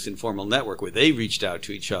this loose informal network where they reached out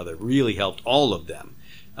to each other really helped all of them.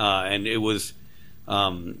 And it was,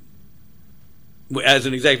 as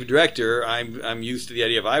an executive director, I'm used to the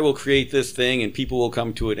idea of I will create this thing and people will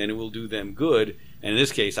come to it and it will do them good. And in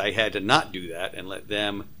this case, I had to not do that and let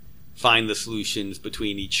them find the solutions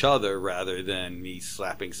between each other rather than me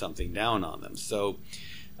slapping something down on them. So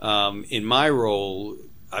in my role,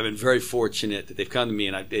 I've been very fortunate that they've come to me,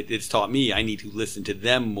 and it's taught me I need to listen to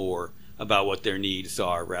them more about what their needs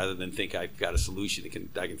are rather than think I've got a solution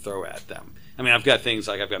I can throw at them. I mean, I've got things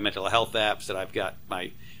like I've got mental health apps that I've got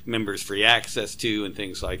my members free access to and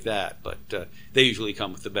things like that, but they usually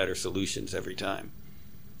come with the better solutions every time.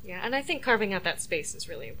 Yeah, and I think carving out that space is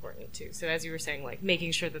really important too. So as you were saying, like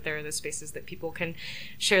making sure that there are those spaces that people can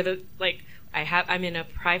share the, like, I'm in a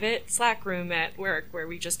private Slack room at work where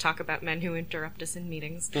we just talk about men who interrupt us in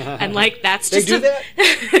meetings. And like that's just they do that?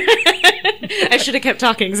 I should have kept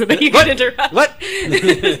talking so that you could interrupt. What?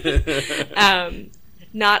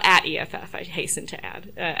 Not at EFF, I hasten to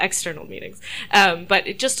add, external meetings.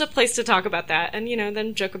 But just a place to talk about that and,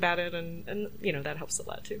 then joke about it and that helps a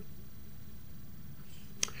lot too.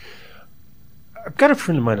 I've got a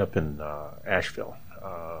friend of mine up in Asheville,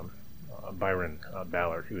 Byron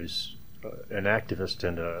Ballard, who is an activist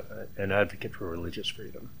and an advocate for religious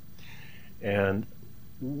freedom. And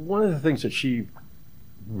one of the things that she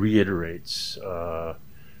reiterates a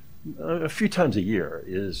few times a year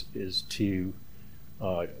is to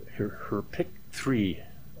her pick three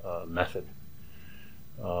method.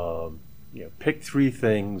 Pick three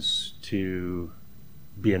things to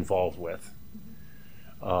be involved with,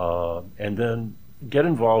 and then get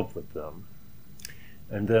involved with them,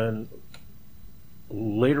 and then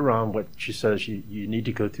later on, what she says, you need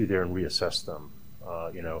to go through there and reassess them.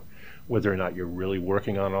 Whether or not you're really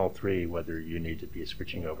working on all three, whether you need to be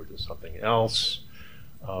switching over to something else,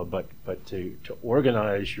 but to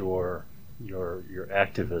organize your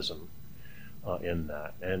activism in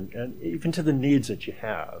that, and even to the needs that you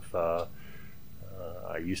have.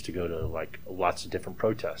 I used to go to like lots of different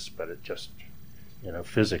protests, but it just,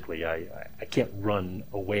 physically, I can't run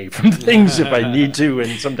away from things if I need to,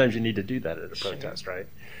 and sometimes you need to do that at a protest, right?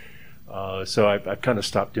 So I've kind of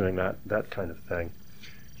stopped doing that kind of thing,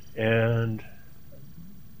 and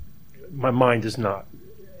my mind is not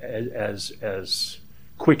as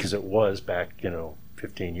quick as it was back,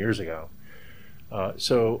 15 years ago.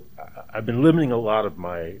 So I've been limiting a lot of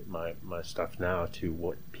my stuff now to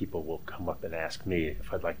what people will come up and ask me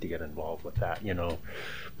if I'd like to get involved with that,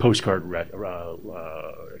 postcard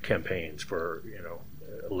campaigns for,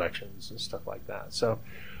 elections and stuff like that. So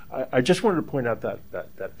I just wanted to point out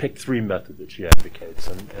that pick three method that she advocates,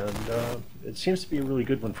 and it seems to be a really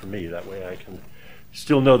good one for me. That way I can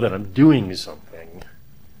still know that I'm doing something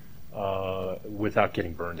without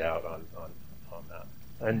getting burned out on that.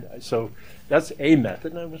 And so that's a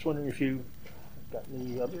method, and I was wondering if you got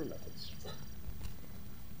any other methods.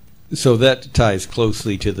 So that ties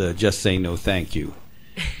closely to the just say no thank you,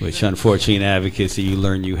 which unfortunately in advocacy you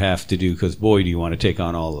learn you have to do, because boy do you want to take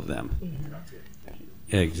on all of them.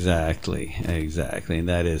 Exactly, and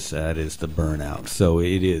that is the burnout. So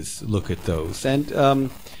it is, look at those,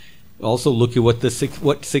 and also look at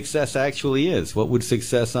what success actually is. What would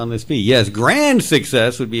success on this be? Yes, grand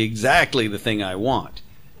success would be exactly the thing I want.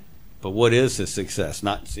 But what is a success?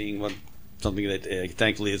 Not seeing something that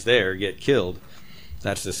thankfully is there get killed.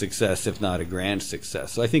 That's a success, if not a grand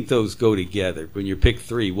success. So I think those go together. When you pick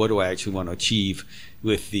three, what do I actually want to achieve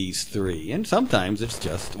with these three? And sometimes it's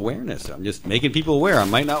just awareness. I'm just making people aware. I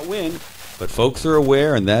might not win, but folks are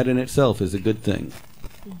aware, and that in itself is a good thing.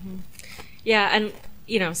 Mm-hmm. Yeah, and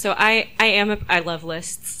so I love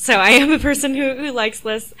lists. So I am a person who likes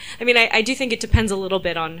lists. I mean, I do think it depends a little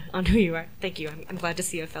bit on who you are. Thank you. I'm glad to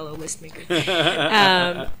see a fellow list maker.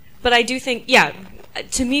 But I do think,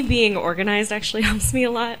 to me, being organized actually helps me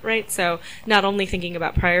a lot, right? So not only thinking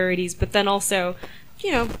about priorities, but then also,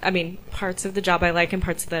 parts of the job I like and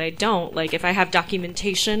parts that I don't. Like, if I have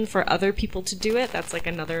documentation for other people to do it, that's like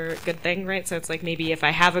another good thing, right? So it's like maybe if I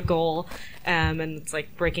have a goal, and it's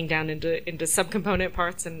like breaking down into subcomponent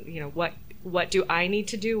parts, and what do I need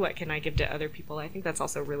to do? What can I give to other people? I think that's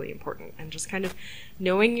also really important, and just kind of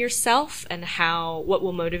knowing yourself and what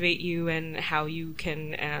will motivate you and how you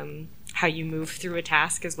can how you move through a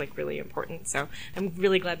task is like really important. So I'm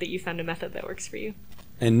really glad that you found a method that works for you.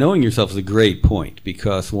 And knowing yourself is a great point,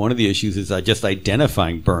 because one of the issues is just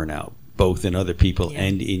identifying burnout, both in other people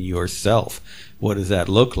and in yourself. What does that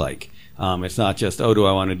look like? It's not just, do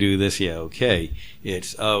I want to do this? Yeah, okay.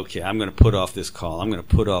 It's, okay, I'm going to put off this call. I'm going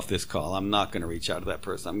to put off this call. I'm not going to reach out to that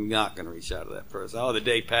person. I'm not going to reach out to that person. Oh, the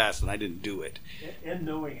day passed and I didn't do it. And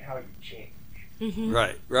knowing how you change. Mm-hmm.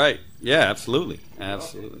 Right. Yeah, absolutely. Yeah.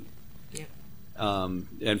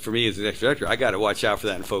 And for me as an executive director, I got to watch out for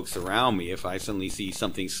that in folks around me. If I suddenly see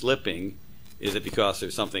something slipping, is it because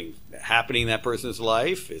there's something happening in that person's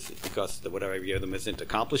life? Is it because whatever I give them isn't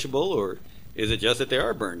accomplishable, or is it just that they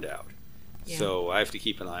are burned out? Yeah. So I have to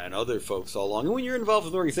keep an eye on other folks all along. And when you're involved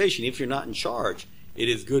with an organization, if you're not in charge, it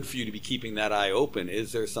is good for you to be keeping that eye open.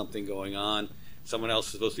 Is there something going on? Someone else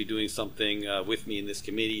is supposed to be doing something with me in this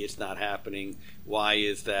committee. It's not happening. Why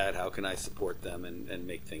is that? How can I support them and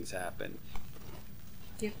make things happen?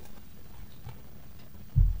 Yeah.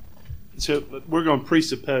 So we're going to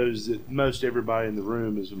presuppose that most everybody in the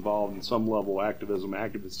room is involved in some level of activism,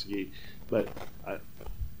 advocacy, but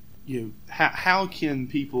how can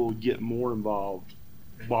people get more involved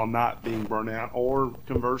while not being burnt out, or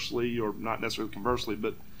conversely, or not necessarily conversely,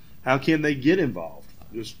 but how can they get involved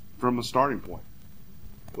just from a starting point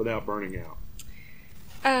without burning out?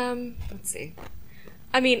 Let's see.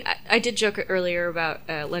 I mean, I did joke earlier about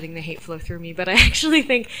letting the hate flow through me, but I actually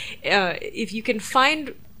think if you can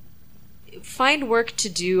find work to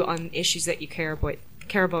do on issues that you care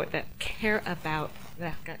about.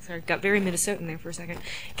 got very Minnesotan there for a second,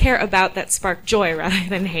 care about that spark joy rather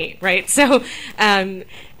than hate, right? So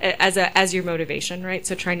as your motivation, right?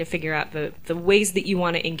 So trying to figure out the ways that you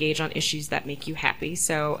want to engage on issues that make you happy.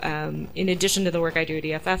 So in addition to the work I do at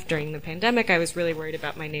EFF during the pandemic, I was really worried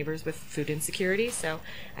about my neighbors with food insecurity. So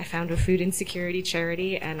I found a food insecurity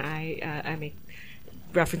charity, and I make,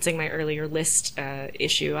 referencing my earlier list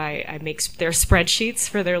issue, I make their spreadsheets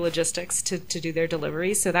for their logistics to do their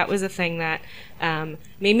deliveries. So that was a thing that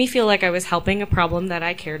made me feel like I was helping a problem that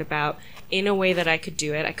I cared about in a way that I could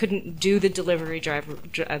do it. I couldn't do the delivery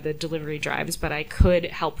drives, but I could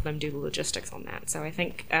help them do the logistics on that. So I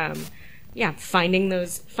think, finding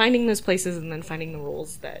those places and then finding the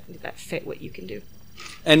rules that fit what you can do.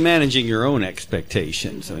 And managing your own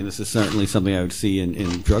expectations. I mean, this is certainly something I would see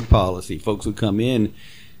in drug policy. Folks who come in,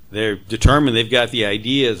 they're determined, they've got the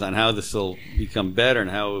ideas on how this will become better and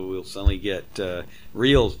how we'll suddenly get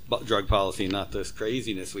real drug policy and not this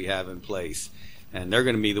craziness we have in place. And they're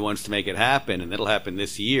going to be the ones to make it happen, and it'll happen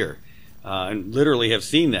this year. And literally have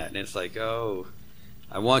seen that. And it's like, oh,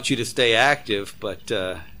 I want you to stay active, but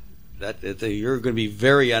you're going to be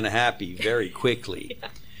very unhappy very quickly. Yeah.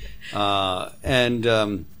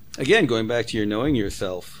 Again, going back to your knowing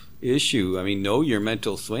yourself issue, I mean, know your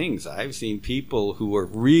mental swings. I've seen people who are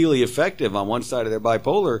really effective on one side of their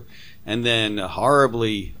bipolar and then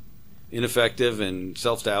horribly ineffective and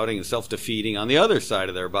self-doubting and self-defeating on the other side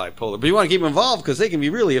of their bipolar. But you want to keep them involved because they can be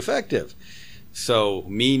really effective. So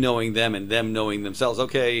me knowing them and them knowing themselves,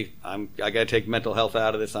 okay, I got to take mental health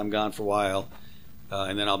out of this. I'm gone for a while.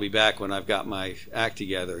 And then I'll be back when I've got my act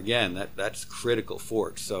together. Again, that's critical for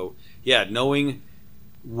it. So, yeah, knowing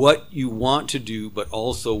what you want to do, but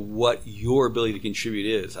also what your ability to contribute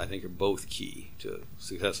is, I think, are both key to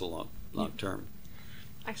successful long term.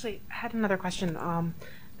 Actually, I had another question, and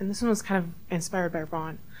this one was kind of inspired by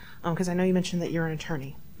Ron, because I know you mentioned that you're an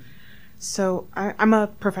attorney. So I'm a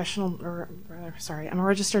professional, or rather, sorry, I'm a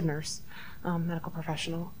registered nurse, medical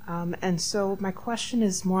professional. And so my question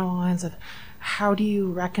is more along the lines of, how do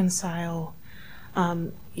you reconcile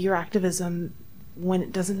your activism when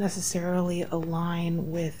it doesn't necessarily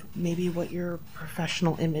align with maybe what your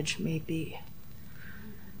professional image may be,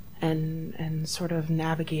 and sort of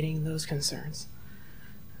navigating those concerns?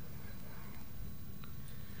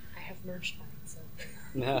 I have merged mine, so.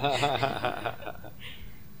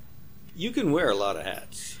 You can wear a lot of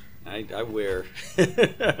hats. I wear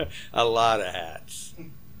a lot of hats.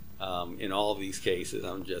 In all of these cases,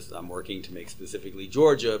 I'm working to make specifically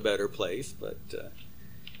Georgia a better place, but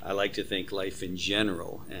I like to think life in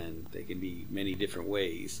general, and they can be many different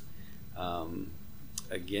ways.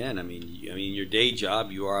 Again, I mean, your day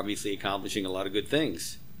job, you are obviously accomplishing a lot of good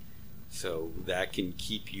things, so that can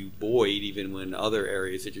keep you buoyed even when other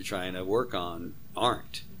areas that you're trying to work on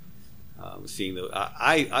aren't.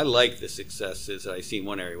 I like the successes that I see in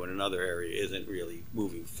one area when another area isn't really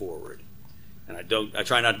moving forward. And I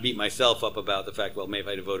try not to beat myself up about the fact, well, maybe if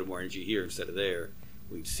I devoted more energy here instead of there,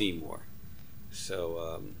 we'd see more.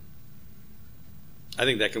 So I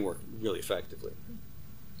think that can work really effectively.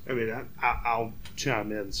 I mean, I'll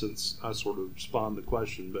chime in since I sort of spawned the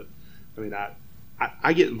question, but I mean,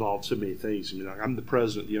 I get involved in so many things. I mean, I'm the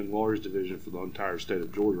president of the Young Lawyers Division for the entire state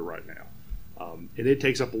of Georgia right now. And it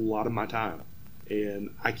takes up a lot of my time.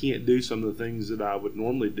 And I can't do some of the things that I would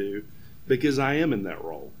normally do because I am in that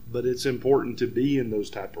role. But it's important to be in those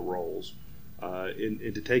type of roles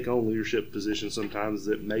and to take on leadership positions sometimes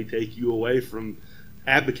that may take you away from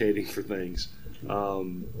advocating for things.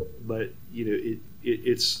 But, you know,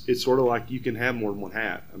 it's sort of like you can have more than one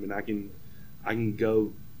hat. I mean, I can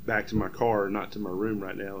go back to my car, not to my room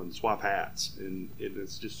right now, and swap hats. And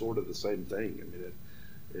it's just sort of the same thing. I mean,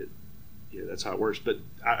 yeah, that's how it works. But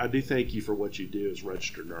I do thank you for what you do as a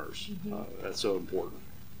registered nurse. Mm-hmm. That's so important.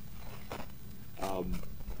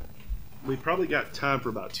 We've probably got time for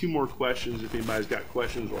about 2 more questions if anybody's got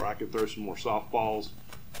questions, or I could throw some more softballs.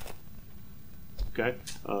 Okay.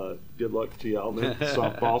 Good luck to y'all then,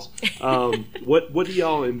 softballs. What do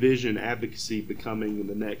y'all envision advocacy becoming in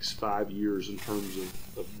the next 5 years in terms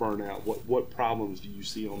of burnout? What problems do you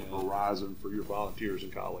see on the horizon for your volunteers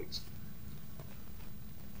and colleagues?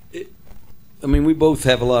 I mean, we both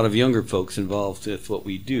have a lot of younger folks involved with what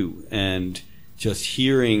we do, and just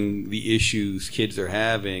hearing the issues kids are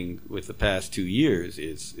having with the past 2 years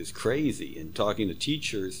is crazy. And talking to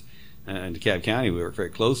teachers in DeKalb County, we work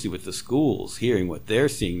very closely with the schools. Hearing what they're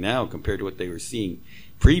seeing now compared to what they were seeing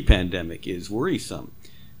pre-pandemic is worrisome.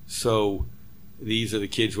 So these are the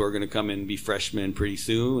kids who are going to come in and be freshmen pretty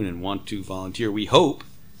soon and want to volunteer, we hope,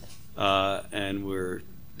 and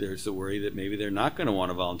there's the worry that maybe they're not going to want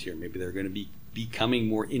to volunteer. Maybe they're going to be becoming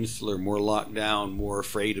more insular, more locked down, more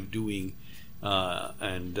afraid of doing,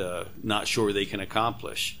 and not sure they can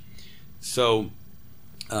accomplish. So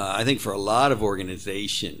I think for a lot of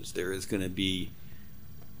organizations, there is going to be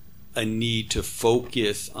a need to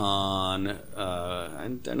focus on,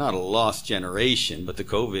 and they're not a lost generation, but the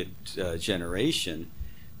COVID generation,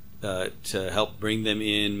 to help bring them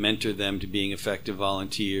in, mentor them to being effective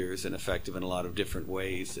volunteers and effective in a lot of different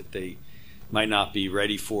ways that they might not be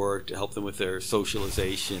ready for, to help them with their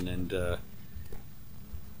socialization. And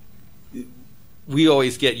we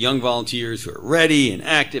always get young volunteers who are ready and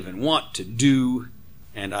active and want to do,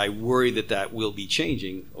 and I worry that that will be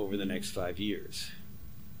changing over the next 5 years.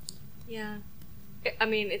 Yeah. I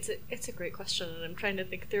mean, it's a great question, and I'm trying to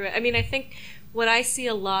think through it. I mean, I think what I see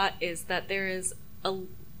a lot is that there's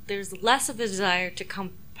less of a desire to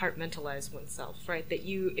compartmentalize oneself, right? That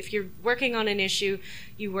if you're working on an issue,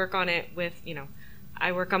 you work on it with,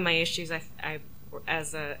 I work on my issues. I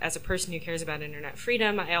as a person who cares about internet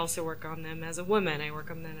freedom, I also work on them as a woman. I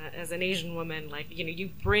work on them as an Asian woman. Like, you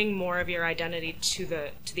bring more of your identity to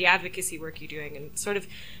the advocacy work you're doing, and sort of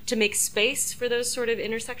to make space for those sort of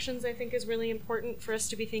intersections, I think is really important for us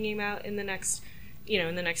to be thinking about in the next,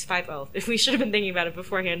 in the next 5, well, if we should have been thinking about it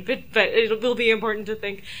beforehand, but it will be important to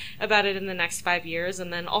think about it in the next 5 years.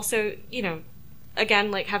 And then also,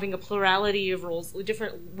 again, like having a plurality of roles,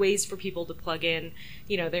 different ways for people to plug in.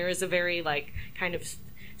 There is a very kind of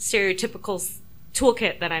stereotypical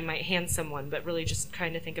toolkit that I might hand someone, but really just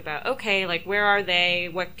trying to think about, okay, where are they?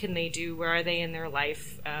 What can they do? Where are they in their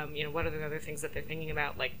life? What are the other things that they're thinking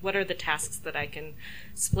about? What are the tasks that I can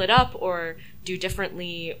split up or do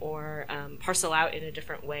differently or parcel out in a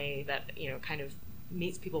different way that, kind of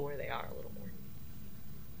meets people where they are a little more.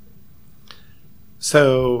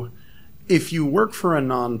 So if you work for a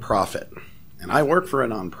nonprofit, and I work for a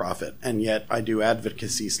nonprofit, and yet I do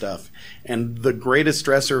advocacy stuff, and the greatest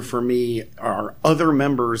stressor for me are other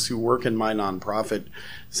members who work in my nonprofit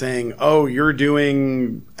saying, oh, you're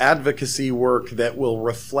doing advocacy work that will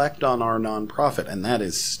reflect on our nonprofit, and that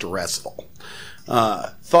is stressful.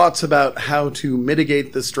 Thoughts about how to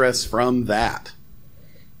mitigate the stress from that?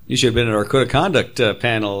 You should have been at our code of conduct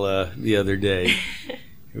panel the other day.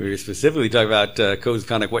 We were specifically talking about codes of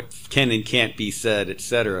conduct, what can and can't be said,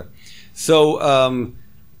 etc. So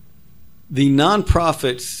the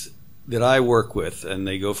nonprofits that I work with, and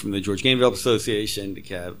they go from the George Game Developers Association to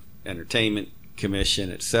Cab Entertainment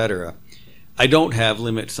Commission, etc., I don't have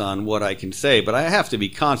limits on what I can say, but I have to be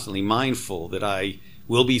constantly mindful that I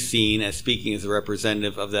will be seen as speaking as a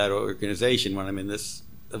representative of that organization when I'm in this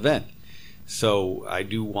event. So I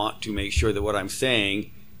do want to make sure that what I'm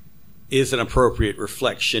saying is an appropriate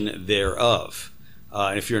reflection thereof.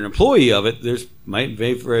 And if you're an employee of it, there's might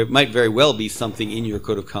very well be something in your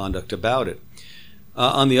code of conduct about it.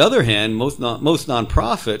 On the other hand, most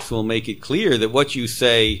nonprofits will make it clear that what you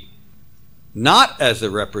say not as a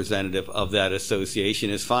representative of that association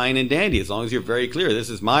is fine and dandy, as long as you're very clear. This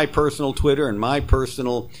is my personal Twitter and my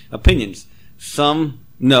personal opinions. Some,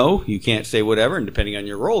 no, you can't say whatever, and depending on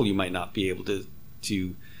your role, you might not be able to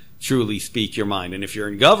truly speak your mind. And if you're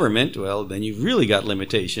in government, well, then you've really got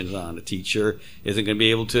limitations on. A teacher isn't going to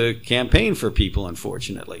be able to campaign for people,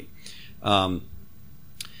 unfortunately. But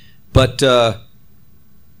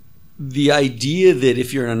the idea that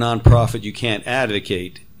if you're in a nonprofit you can't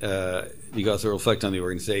advocate because it'll reflect on the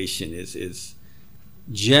organization is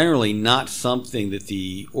generally not something that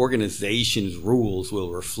the organization's rules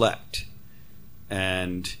will reflect.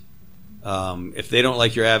 And if they don't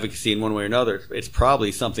like your advocacy in one way or another, it's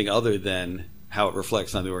probably something other than how it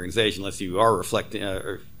reflects on the organization, unless you are reflecting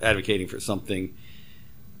or advocating for something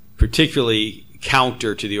particularly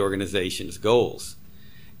counter to the organization's goals.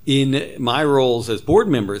 In my roles as board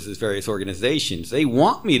members as various organizations, they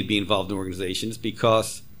want me to be involved in organizations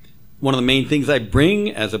because one of the main things I bring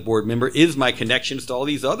as a board member is my connections to all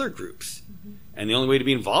these other groups. And the only way to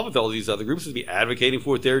be involved with all these other groups is to be advocating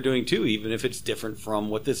for what they're doing too, even if it's different from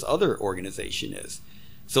what this other organization is.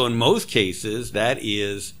 So in most cases, that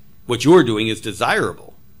is what you're doing is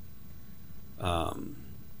desirable.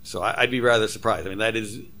 So I'd be rather surprised. I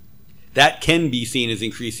mean, that can be seen as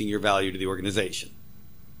increasing your value to the organization.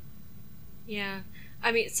 Yeah.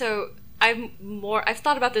 I mean, so I've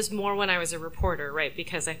thought about this more when I was a reporter, right?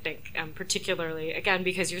 Because I think, particularly, again,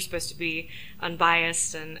 because you're supposed to be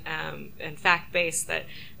unbiased and fact-based, that,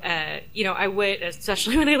 I would,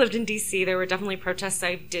 especially when I lived in DC, there were definitely protests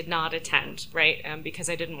I did not attend, right? Because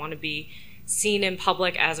I didn't want to be seen in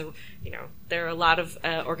public as there are a lot of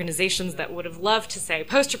organizations that would have loved to say,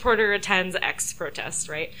 post reporter attends X protest,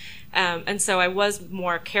 right? And so I was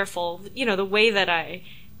more careful, the way that I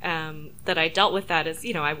dealt with that is,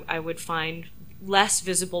 I would find less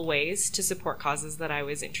visible ways to support causes that I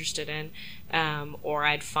was interested in, or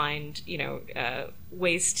I'd find,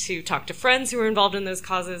 ways to talk to friends who were involved in those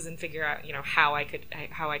causes and figure out, how I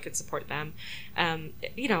could support them.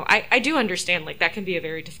 I do understand, like, that can be a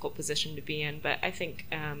very difficult position to be in, but I think,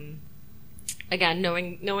 again,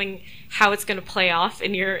 knowing how it's going to play off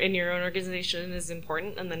in your own organization is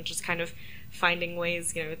important, and then just kind of finding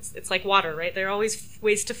ways, it's like water, right? There are always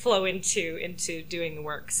ways to flow into doing the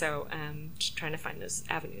work. So just trying to find those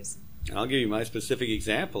avenues. I'll give you my specific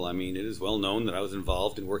example. I mean, it is well known that I was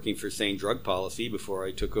involved in working for sane drug policy before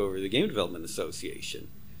I took over the Game Development Association.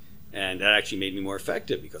 And that actually made me more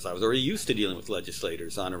effective because I was already used to dealing with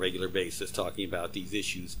legislators on a regular basis, talking about these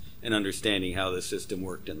issues and understanding how the system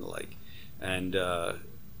worked and the like. And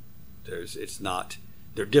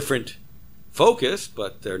they're different focus,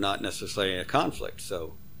 but they're not necessarily a conflict.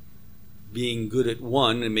 So being good at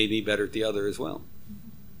one, it made me better at the other as well.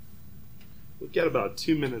 We've got about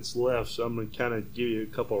 2 minutes left, so I'm going to kind of give you a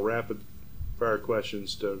couple of rapid fire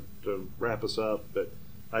questions to wrap us up. But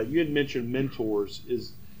you had mentioned mentors.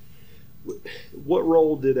 What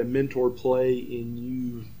role did a mentor play in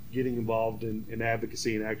you getting involved in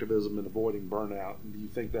advocacy and activism and avoiding burnout? And do you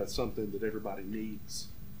think that's something that everybody needs?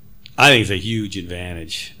 I think it's a huge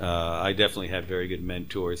advantage. I definitely had very good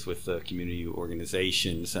mentors with community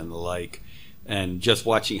organizations and the like, and just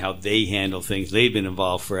watching how they handle things. They've been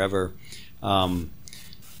involved forever, and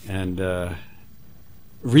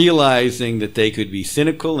realizing that they could be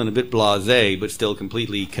cynical and a bit blasé, but still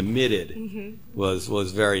completely committed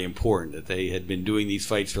was very important. That they had been doing these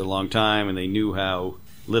fights for a long time, and they knew how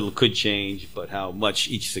little could change, but how much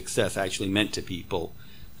each success actually meant to people.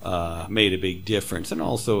 Made a big difference, and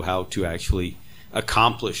also how to actually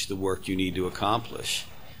accomplish the work you need to accomplish,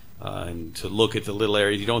 and to look at the little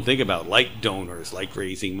areas you don't think about, like donors, like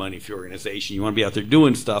raising money for your organization. You want to be out there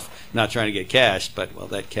doing stuff, not trying to get cash, but, well,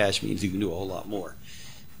 that cash means you can do a whole lot more.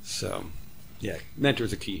 So, yeah,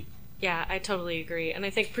 mentors are key. Yeah, I totally agree. And I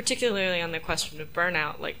think particularly on the question of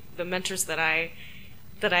burnout, like the mentors that I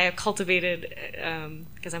have cultivated,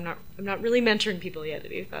 because I'm not really mentoring people yet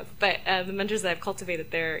at EFF, but the mentors that I've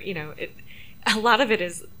cultivated there, a lot of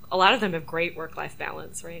them have great work-life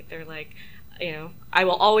balance, right? They're like, I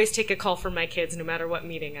will always take a call from my kids no matter what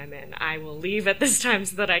meeting I'm in. I will leave at this time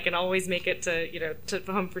so that I can always make it to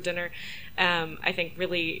home for dinner. I think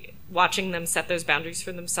really watching them set those boundaries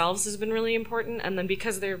for themselves has been really important. And then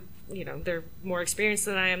because they're more experienced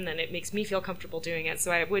than I am, then it makes me feel comfortable doing it.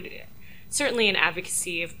 So I would certainly in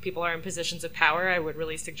advocacy, if people are in positions of power, I would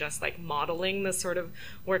really suggest like modeling the sort of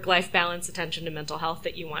work-life balance, attention to mental health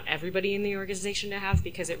that you want everybody in the organization to have,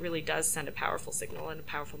 because it really does send a powerful signal and a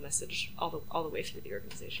powerful message all the way through the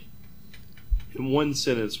organization. In one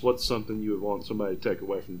sentence, what's something you would want somebody to take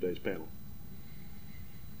away from today's panel?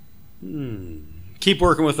 Keep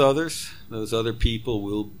working with others. Those other people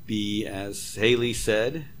will be, as Hayley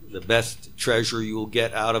said, the best treasure you will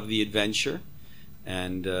get out of the adventure.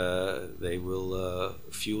 And they will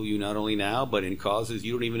fuel you not only now, but in causes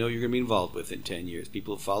you don't even know you're going to be involved with in 10 years.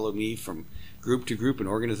 People have followed me from group to group and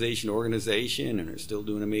organization to organization and are still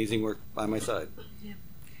doing amazing work by my side. Yeah.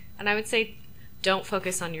 And I would say don't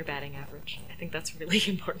focus on your batting average. I think that's really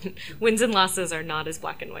important. Wins and losses are not as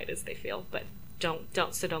black and white as they feel, but don't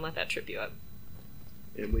let that trip you up.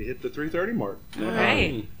 And we hit the 3:30 mark. All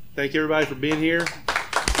right. Thank you, everybody, for being here.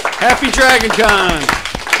 Happy Dragon Con!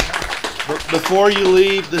 Before you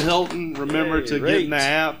leave the Hilton, remember to rate. get in the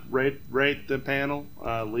app, rate the panel,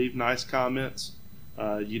 leave nice comments.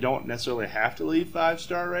 You don't necessarily have to leave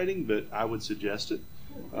 5-star rating, but I would suggest it.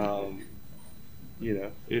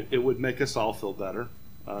 It would make us all feel better.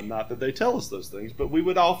 Not that they tell us those things, but we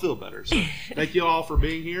would all feel better. So thank you all for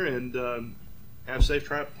being here, and have a safe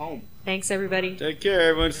trip home. Thanks, everybody. Take care,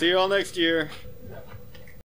 everyone. See you all next year.